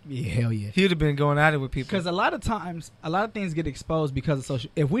 yeah, hell yeah. he would have been going at it with people. Because a lot of times, a lot of things get exposed because of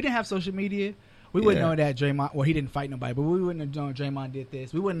social. If we didn't have social media, we wouldn't Yeah. know that Draymond. Well, he didn't fight nobody, but we wouldn't have known Draymond did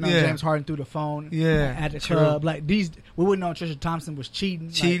this. We wouldn't know Yeah. James Harden through the phone. Yeah, at the true. club. Like these, we wouldn't know Trisha Thompson was cheating.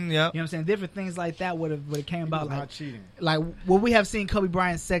 Like, Cheating, yep. You know what I'm saying? Different things like that would have came about. not Like, cheating. like what we have seen Kobe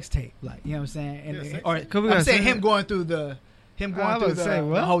Bryant's sex tape. Like you know what I'm saying? And, Yeah, sex or tape. Kobe I'm got saying sex him tape. going through the. Him I going was through about the, to say, the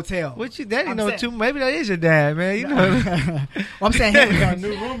what? hotel. What your daddy I'm know saying- too? Maybe that is your dad, man. You know. Well, I'm saying him. New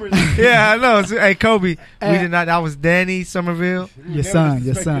rumors. Yeah, I know. So, hey, Kobe, we Uh, did not. That was Danny Somerville. Your son,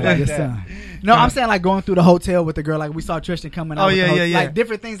 your son. No, I'm saying like going through the hotel with the girl. Like we saw Tristan coming out. Oh, with yeah, the yeah, yeah. Like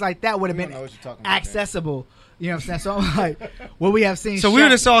different things like that would have We been don't know what you're talking about, accessible. You know what I'm saying? So I'm like, what we have seen. So Shaq- we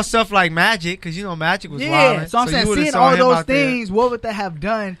would have saw stuff like Magic, because you know Magic was yeah. wild. So I'm saying seeing all those things, what would that have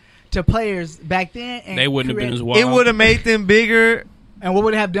done to players back then? And They wouldn't have been create- as wild. It would have made them bigger. And what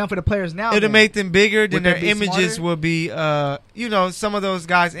would it have done for the players now? It would have then? made them bigger. Then Would they their be images smarter? would be, some of those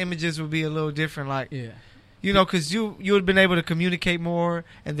guys' images would be a little different. Like, Yeah. because you would have been able to communicate more.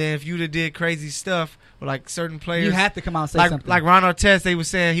 And then if you'd have did crazy stuff with like certain players, You have to come out and say like something. like Ron Artest, they were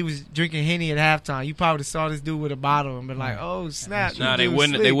saying he was drinking Henny at halftime. You probably would have saw this dude with a bottle and been like, "Oh snap!" Nah, this they dude's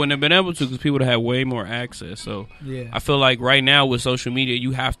wouldn't. They slick. wouldn't have been able to because people would have had way more access. So yeah. I feel like right now with social media,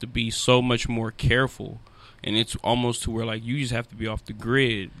 you have to be so much more careful, and it's almost to where like you just have to be off the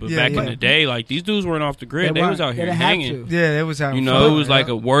grid. But Yeah, back yeah. in the day, like these dudes weren't off the grid; they, weren't- was out here didn't have hanging. to. Yeah, it was having You know, fun, it was like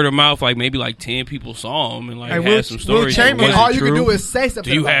yeah. a word of mouth. Like maybe like 10 people saw him and like Hey, had Will- some Will stories. that Chamberlain- And wasn't all you true. can do is say something.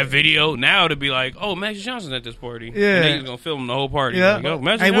 Do you about have it. video now to be like, oh, Magic Johnson's at this party? Yeah. And they just gonna film the whole party. Yeah. Like, oh,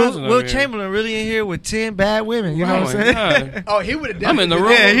 Magic Hey, Johnson Will over here. Chamberlain really in here with 10 bad women. You know Oh what my I'm saying? God. Oh, he would have. I'm in the room.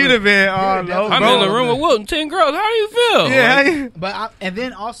 Yeah, he'd have been. Yeah, definitely. I'm Bro, in the room with Wilton, 10 girls. How do you feel? Yeah, But and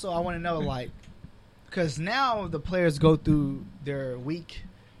then also I want to know like, because now the players go through their week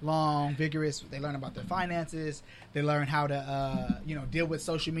long, vigorous. They learn about their finances. They learn how to deal with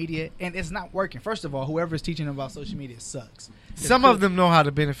social media, and it's not working. First of all, whoever's teaching them about social media sucks. some of them know how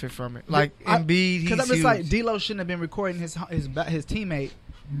to benefit from it. Like Embiid, he's because I'm just huge. like D'Lo shouldn't have been recording his teammate.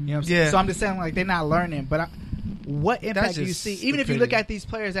 You know what I'm saying? Yeah. So I'm just saying like they're not learning. But what impact That's do you just see? Even if you look stupidity. at these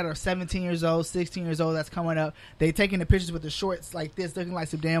players that are 17 years old, 16 years old, that's coming up. They taking the pictures with the shorts like this, looking like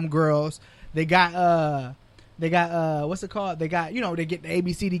some damn girls. They got what's it called? They got they get the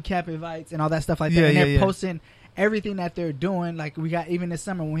ABCD cap invites and all that stuff like that. Yeah, And yeah, they're yeah. posting everything that they're doing. Like we got even this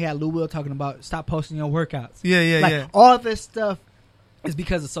summer when we had Lou Will talking about stop posting your workouts. yeah, Like yeah. all this stuff is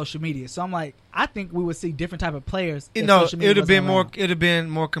because of social media. So I'm like, I think we would see different type of players. You if know, social media it would have been wasn't more. around. It would have been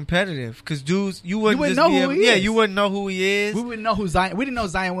more competitive because dudes, you wouldn't wouldn't just know be who able, he yeah, is. you wouldn't know who he is. We wouldn't know who Zion. We didn't know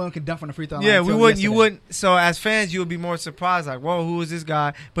Zion Williams could dunk from the free throw line. Yeah, we until wouldn't. You yesterday. wouldn't. So as fans, you would be more surprised, like, "Whoa, who is this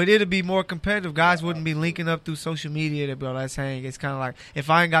guy?" But it'd be more competitive. Guys wouldn't be linking up through social media to be like, "Let's hang." It's kind of like, if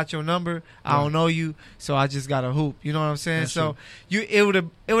I ain't got your number, I don't know you, so I just got to hoop. You know what I'm saying? That's So it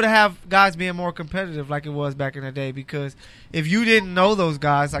would have guys being more competitive like it was back in the day, because if you didn't know those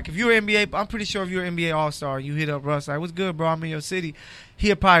guys, like if you were NBA, I'm pretty sure if you're an NBA All-Star, you hit up Russ like, "What's good, bro? I'm in your city."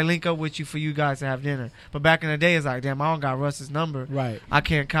 He'll probably link up with you for you guys to have dinner. But back in the day, it's like, damn, I don't got Russ's number. Right. I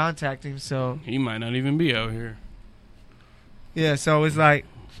can't contact him, so He might not even be out here. yeah. So it's like,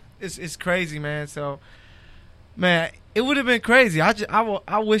 it's crazy, man. So, man, it would have been crazy.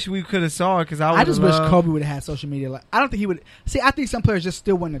 I wish we could have saw it because I just wish Kobe would have had social media. Like, I don't think he would. See, I think some players just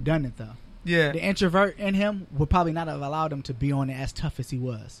still wouldn't have done it though. Yeah, The introvert in him would probably not have allowed him to be on it as tough as he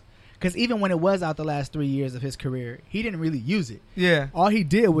was. Because even when it was out the last 3 years of his career, he didn't really use it. yeah, All he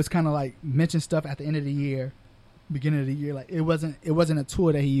did was kind of like mention stuff at the end of the year, beginning of the year. Like it wasn't a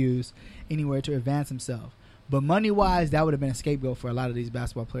tool that he used anywhere to advance himself. But money wise, that would have been a scapegoat for a lot of these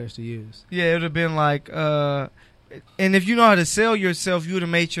basketball players to use. yeah. It would have been like, and if you know how to sell yourself, you would have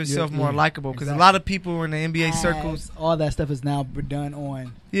made yourself Yeah, more yeah, likable. Because exactly. a lot of people in the NBA circles, Ads, all that stuff is now done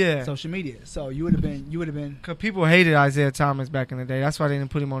on yeah, social media. So you would have been. because people hated Isaiah Thomas back in the day. That's why they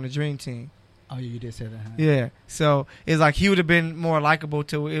didn't put him on the Dream Team. Oh, you did say that. Huh? Yeah, so it's like he would have been more likable.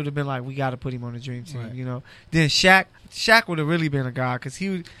 To it would have been like, we got to put him on the Dream Team, Right. you know. Then Shaq would have really been a guy because he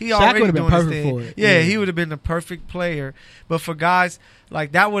Shaq already would have been doing his perfect thing. for it. Yeah, Yeah. he would have been the perfect player. But for guys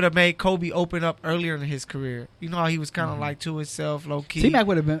like that, would have made Kobe open up earlier in his career. You know how he was kind of like to himself, low key. T-Mac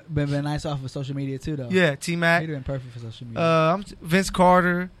would have been nice off of social media too, though. Yeah, He'd T-Mac. have been perfect for social media. Vince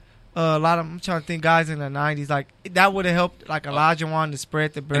Carter. A lot of, I'm trying to think, guys in the 90s, like that would have helped like Elijah Wan to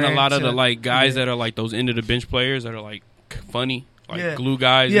spread the brand. And a lot of to- the like guys yeah. that are like those end of the bench players that are like funny, like Yeah. glue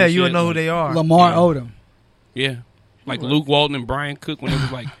guys. yeah, and you would shit, know who like- they are. Lamar yeah. Odom. Yeah, like Who Luke Walton and Brian Cook when they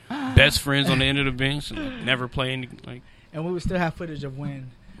was like best friends on the end of the bench and like, never playing. Like And we would still have footage of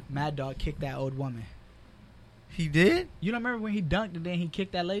when Mad Dog kicked that old woman. He did You don't remember when he dunked and then he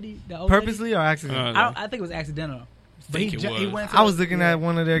kicked that lady? The old purposely or accidentally. Lady? I think it was accidental. But think he, it he was. went to I was the- looking yeah. at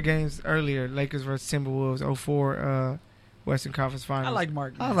one of their games earlier, Lakers versus Timberwolves, 04 Western Conference Finals. I like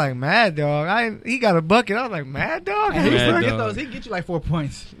Mark. I was like, Mad Dog. He got a bucket. I was like, Mad Dog? And he Mad still get Dog. those. He get you like 4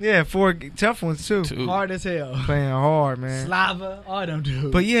 points. Yeah, 4 tough ones too. two. Hard as hell. Playing hard, man. Slava, all them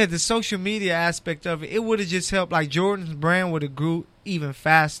dudes. But yeah, the social media aspect of it would have just helped. Like Jordan's brand would have grew even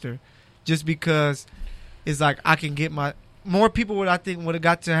faster, just because it's like I can get more people would have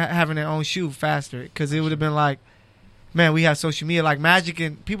got to having their own shoe faster, because it would have been like, man, we have social media. Like Magic,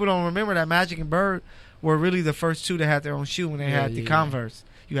 and people don't remember that Magic and Bird were really the first two that had their own shoe when they had the Converse.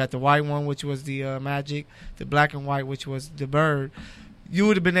 You had the white one, which was the Magic, the black and white, which was the Bird. You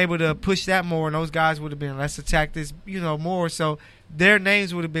would have been able to push that more, and those guys would have been, let's attack this, more. So their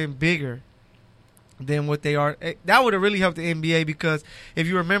names would have been bigger than what they are. That would have really helped the NBA, because if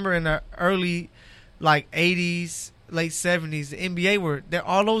you remember in the early, like 80s, late 70s, the NBA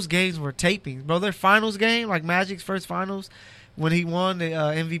all those games were tapings, bro. Their finals game, like Magic's first finals, when he won the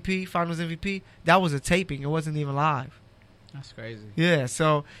MVP, finals MVP, that was a taping. It wasn't even live. That's crazy. Yeah,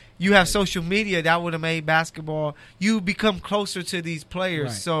 so you have social media that would have made basketball. You become closer to these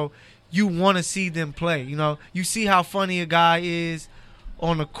players, Right. so you want to see them play. You see how funny a guy is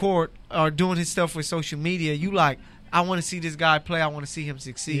on the court or doing his stuff with social media. You like, I want to see this guy play. I want to see him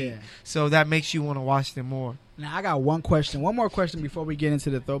succeed. Yeah. So that makes you want to watch them more. Now I got one more question before we get into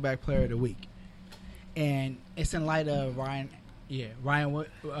the throwback player of the week, and it's in light of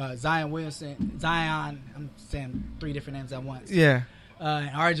Zion Williamson, Zion. I'm saying 3 different names at once. Yeah, And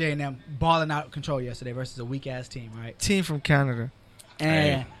RJ and them balling out control yesterday versus a weak ass team, right? team from Canada.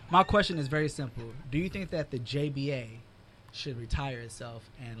 And my question is very simple: do you think that the JBA should retire itself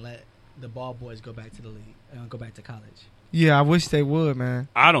and let the ball boys go back to the league and go back to college? Yeah, I wish they would, man.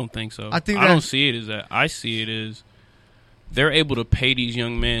 I don't think so. I think I don't that's- see it as that. I see it as they're able to pay these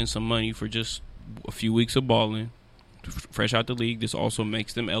young men some money for just a few weeks of balling, fresh out the league. This also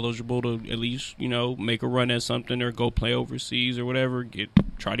makes them eligible to at least, make a run at something or go play overseas or whatever.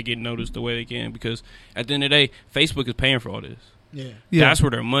 Try to get noticed the way they can, because at the end of the day, Facebook is paying for all this. Yeah. That's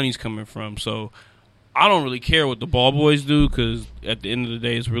where their money's coming from. So I don't really care what the ball boys do, because at the end of the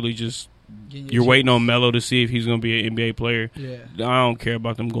day, it's really just you're waiting on Melo to see if he's going to be an NBA player. Yeah. I don't care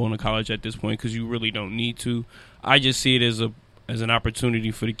about them going to college at this point, because you really don't need to. I just see it as an opportunity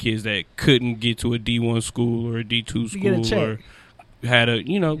for the kids that couldn't get to a D1 school or a D2 To get a school, check. or had a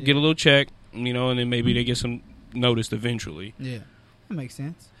get a little check, and then maybe they get some noticed eventually. Yeah. That makes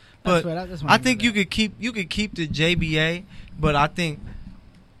sense. But That's I think you could keep the JBA, but I think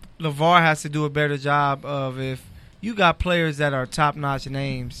LeVar has to do a better job of, if you got players that are top notch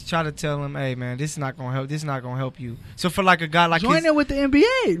names, try to tell them, hey man, this is not gonna help. This is not gonna help you. So for like a guy like join in with the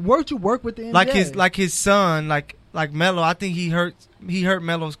NBA. Work with the NBA. like his son, like Melo. I think he hurt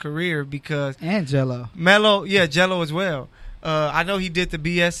Melo's career because and Jello. Jello as well. I know he did the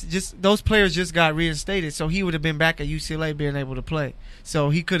BS. Just those players just got reinstated, so he would have been back at UCLA being able to play.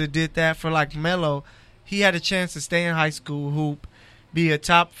 So he could have did that for like Melo. He had a chance to stay in high school, hoop, be a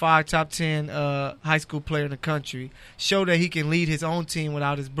top 5, top 10 high school player in the country, show that he can lead his own team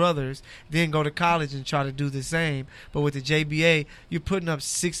without his brothers, then go to college and try to do the same. But with the JBA, you're putting up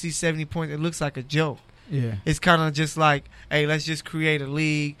 60, 70 points. It looks like a joke. Yeah. It's kind of just like, hey, let's just create a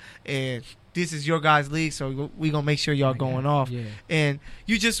league, and this is your guys' league, so we're going to make sure y'all going off. Yeah. And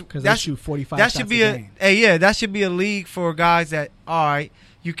you just – because they shoot 45 that shots should be a game. that should be a league for guys that, all right,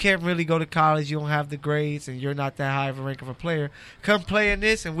 you can't really go to college, you don't have the grades, and you're not that high of a rank of a player. Come play in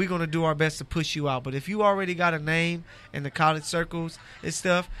this, and we're going to do our best to push you out. But if you already got a name in the college circles and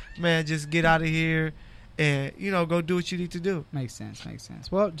stuff, man, just get out of here and, go do what you need to do. Makes sense.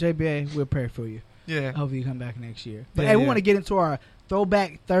 Well, JBA, we'll pray for you. Yeah. Hopefully you come back next year. But, Yeah, we want to get into our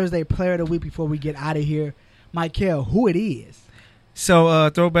Throwback Thursday Player of the Week before we get out of here. Michael, who it is? So,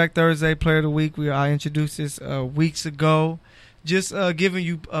 Throwback Thursday Player of the Week, I introduced this weeks ago. Just giving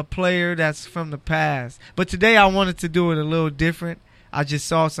you a player that's from the past. But today I wanted to do it a little different. I just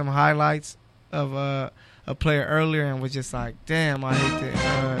saw some highlights of a player earlier and was just like, damn, I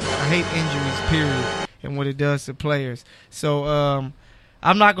hate injuries, period, and what it does to players. So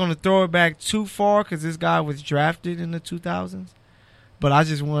I'm not going to throw it back too far because this guy was drafted in the 2000s. But I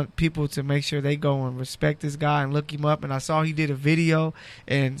just want people to make sure they go and respect this guy and look him up. And I saw he did a video,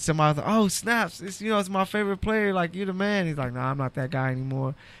 and somebody thought, "Oh, snaps! It's my favorite player. Like, you're the man." He's like, "Nah, I'm not that guy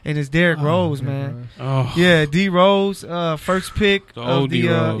anymore." And it's Derrick Rose, man. Oh. Yeah, D Rose, first pick The of old the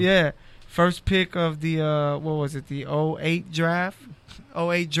D-Rose. first pick of the what was it? The 08 draft.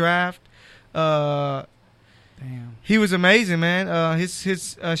 08 draft. Damn. He was amazing, man.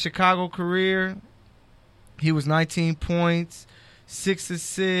 His Chicago career, he was 19 points. 6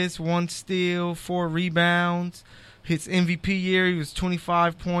 assists, 1 steal, 4 rebounds. His MVP year, he was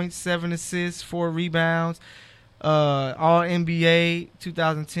 25 points, 7 assists, 4 rebounds. All NBA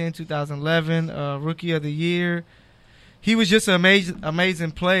 2010, 2011, Rookie of the Year. He was just an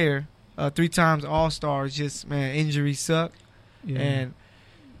amazing player. 3 times All-Star. Just, man, injuries suck. Yeah. And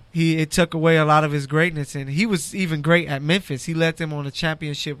it took away a lot of his greatness. And he was even great at Memphis. He led them on a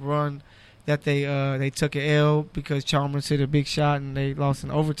championship run that they took an L because Chalmers hit a big shot and they lost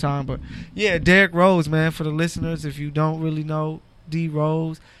in overtime. But, yeah, Derrick Rose, man, for the listeners, if you don't really know D.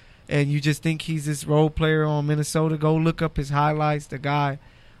 Rose and you just think he's this role player on Minnesota, go look up his highlights. The guy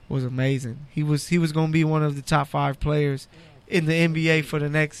was amazing. He was going to be one of the top 5 players in the NBA for the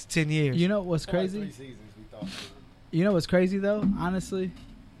next 10 years. You know what's crazy? You know what's crazy, though? Honestly,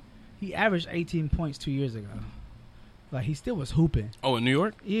 he averaged 18 points 2 years ago. Like, he still was hooping. Oh, in New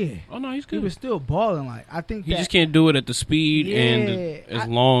York? Yeah. Oh, no, he's He good. was still balling. Like, I think He just can't do it at the speed and Yeah, as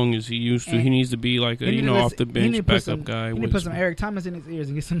long as he used to. and He needs to be like a, he need to off the he need bench to put backup some- guy. He need with to put some some- Eric Thomas in his ears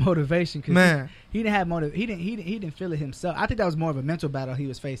and get some motivation. Cause Man. he didn't have motive. He didn't feel it himself. I think that was more of a mental battle he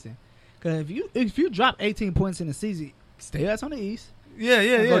was facing. Because if you drop 18 points in the season, stay us on the East.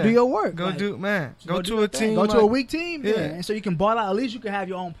 Yeah. Go do your work. Go Like, do do to your a thing. team. Go to a weak team. Yeah. Yeah. And so you can ball out. At least you can have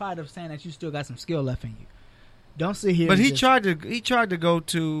your own pride of saying that you still got some skill left in you. Don't sit here. But and he just- tried to go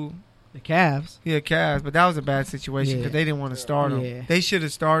to the Cavs. Cavs, but that was a bad situation because Yeah. they didn't want to start him. Yeah. They should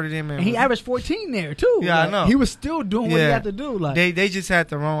have started him, And he averaged 14 there too. Yeah, I Like, know. He was still doing what he Yeah. had to do. Like they just had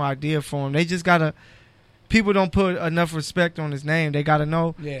the wrong idea for him. They just gotta. People don't put enough respect on his name. They gotta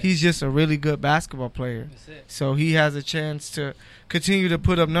know Yeah. he's just a really good basketball player. So he has a chance to continue to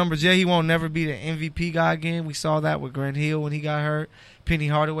put up numbers. Yeah, he won't never be the MVP guy again. We saw that with Grant Hill when he got hurt, Penny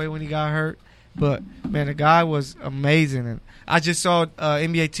Hardaway when he got hurt. But man, the guy was amazing. And I just saw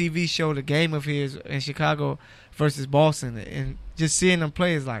NBA TV show the game of his in Chicago versus Boston, and just seeing them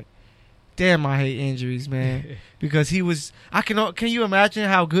play is like, damn, I hate injuries, man. Because he was. Can you imagine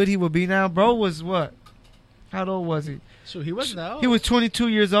how good he would be now? Bro was what? How old was he? Shoot, he wasn't that old. He was 22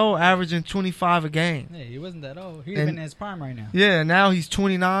 years old, averaging 25 a game. Yeah, he wasn't that old. He'd And- been in his prime right now. Yeah, now he's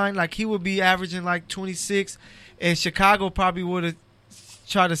 29. Like, he would be averaging like 26, and Chicago probably would have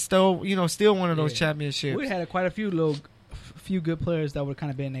tried to steal one of those Yeah. championships. We had quite a few little few good players that would kind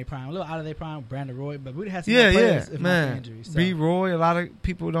of been in their prime, a little out of their prime. Brandon Roy, but we'd have some Yeah, more players yeah, if not for man. injuries. So. B. Roy, a lot of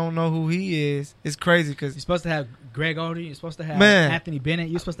people don't know who he is. It's crazy You're because supposed to have Greg Oden. You're supposed to have Man. Anthony Bennett.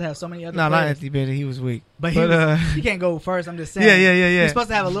 You're supposed to have so many other not players. Anthony Bennett. He was weak. But he can't go first. I'm just saying. Yeah. You're supposed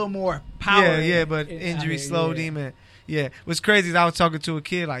to have a little more power. Yeah, but out injury here, slowed yeah. him. And yeah, what's crazy is I was talking to a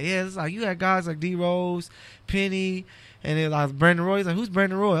kid like, yeah, it's like you had guys like D Rose, Penny, and then like Brandon Roy. He's like, who's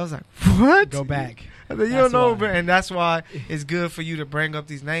Brandon Roy? I was like, what? Go back. I said, you That's don't know, why. and that's why it's good for you to bring up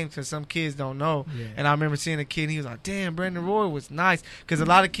these names because some kids don't know. Yeah. And I remember seeing a kid, and he was like, damn, Brandon Roy was nice because a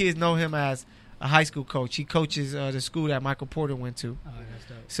lot of kids know him as a high school coach. He coaches the school that Michael Porter went to, Oh, that's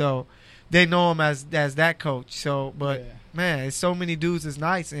dope. so they know him as that coach. So, but Yeah. man, it's so many dudes that's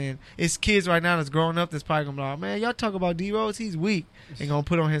nice, and it's kids right now that's growing up that's probably gonna be like, man, y'all talk about D Rose, he's weak, and gonna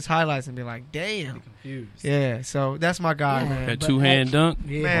put on his highlights and be like, Be damn, confused. yeah. So that's my guy, Yeah. man. That But 2-hand dunk.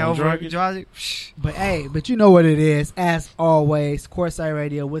 Yeah. Man, on over Dragic. Dragic, But you know what it is. As always, Courtside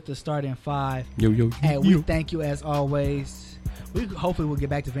Radio with the starting five. Yo. Hey, we thank you as always. We hopefully will get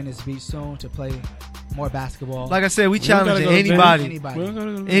back to Venice Beach soon to play more basketball. like I said, we We don't gotta challenge go to anybody. Anybody. We don't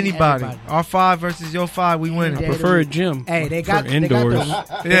gotta go to Anybody. Everybody. Our 5 versus your 5, we win I Yeah. it. prefer a gym. Hey, they I got prefer indoors.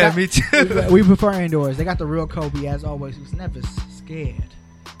 Yeah, me too. we prefer indoors. They got the real Kobe as always, who's never scared.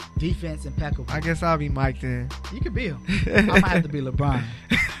 Defense impeccable. I guess I'll be Mike then. You could be him. I might have to be LeBron.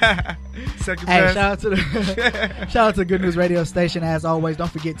 Second Hey, best. shout out to the shout out to Good News Radio Station as always.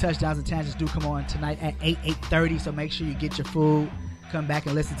 Don't forget touchdowns and tangents do come on tonight at 8:30. So make sure you get your food. Come back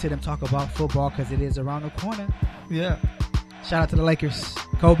and listen to them talk about football because it is around the corner. Yeah. Shout out to the Lakers,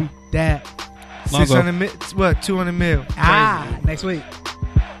 Kobe, Dad. Lonzo. 600 mil, what, 200 mil. Next week.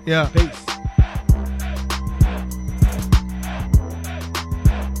 Yeah. Peace.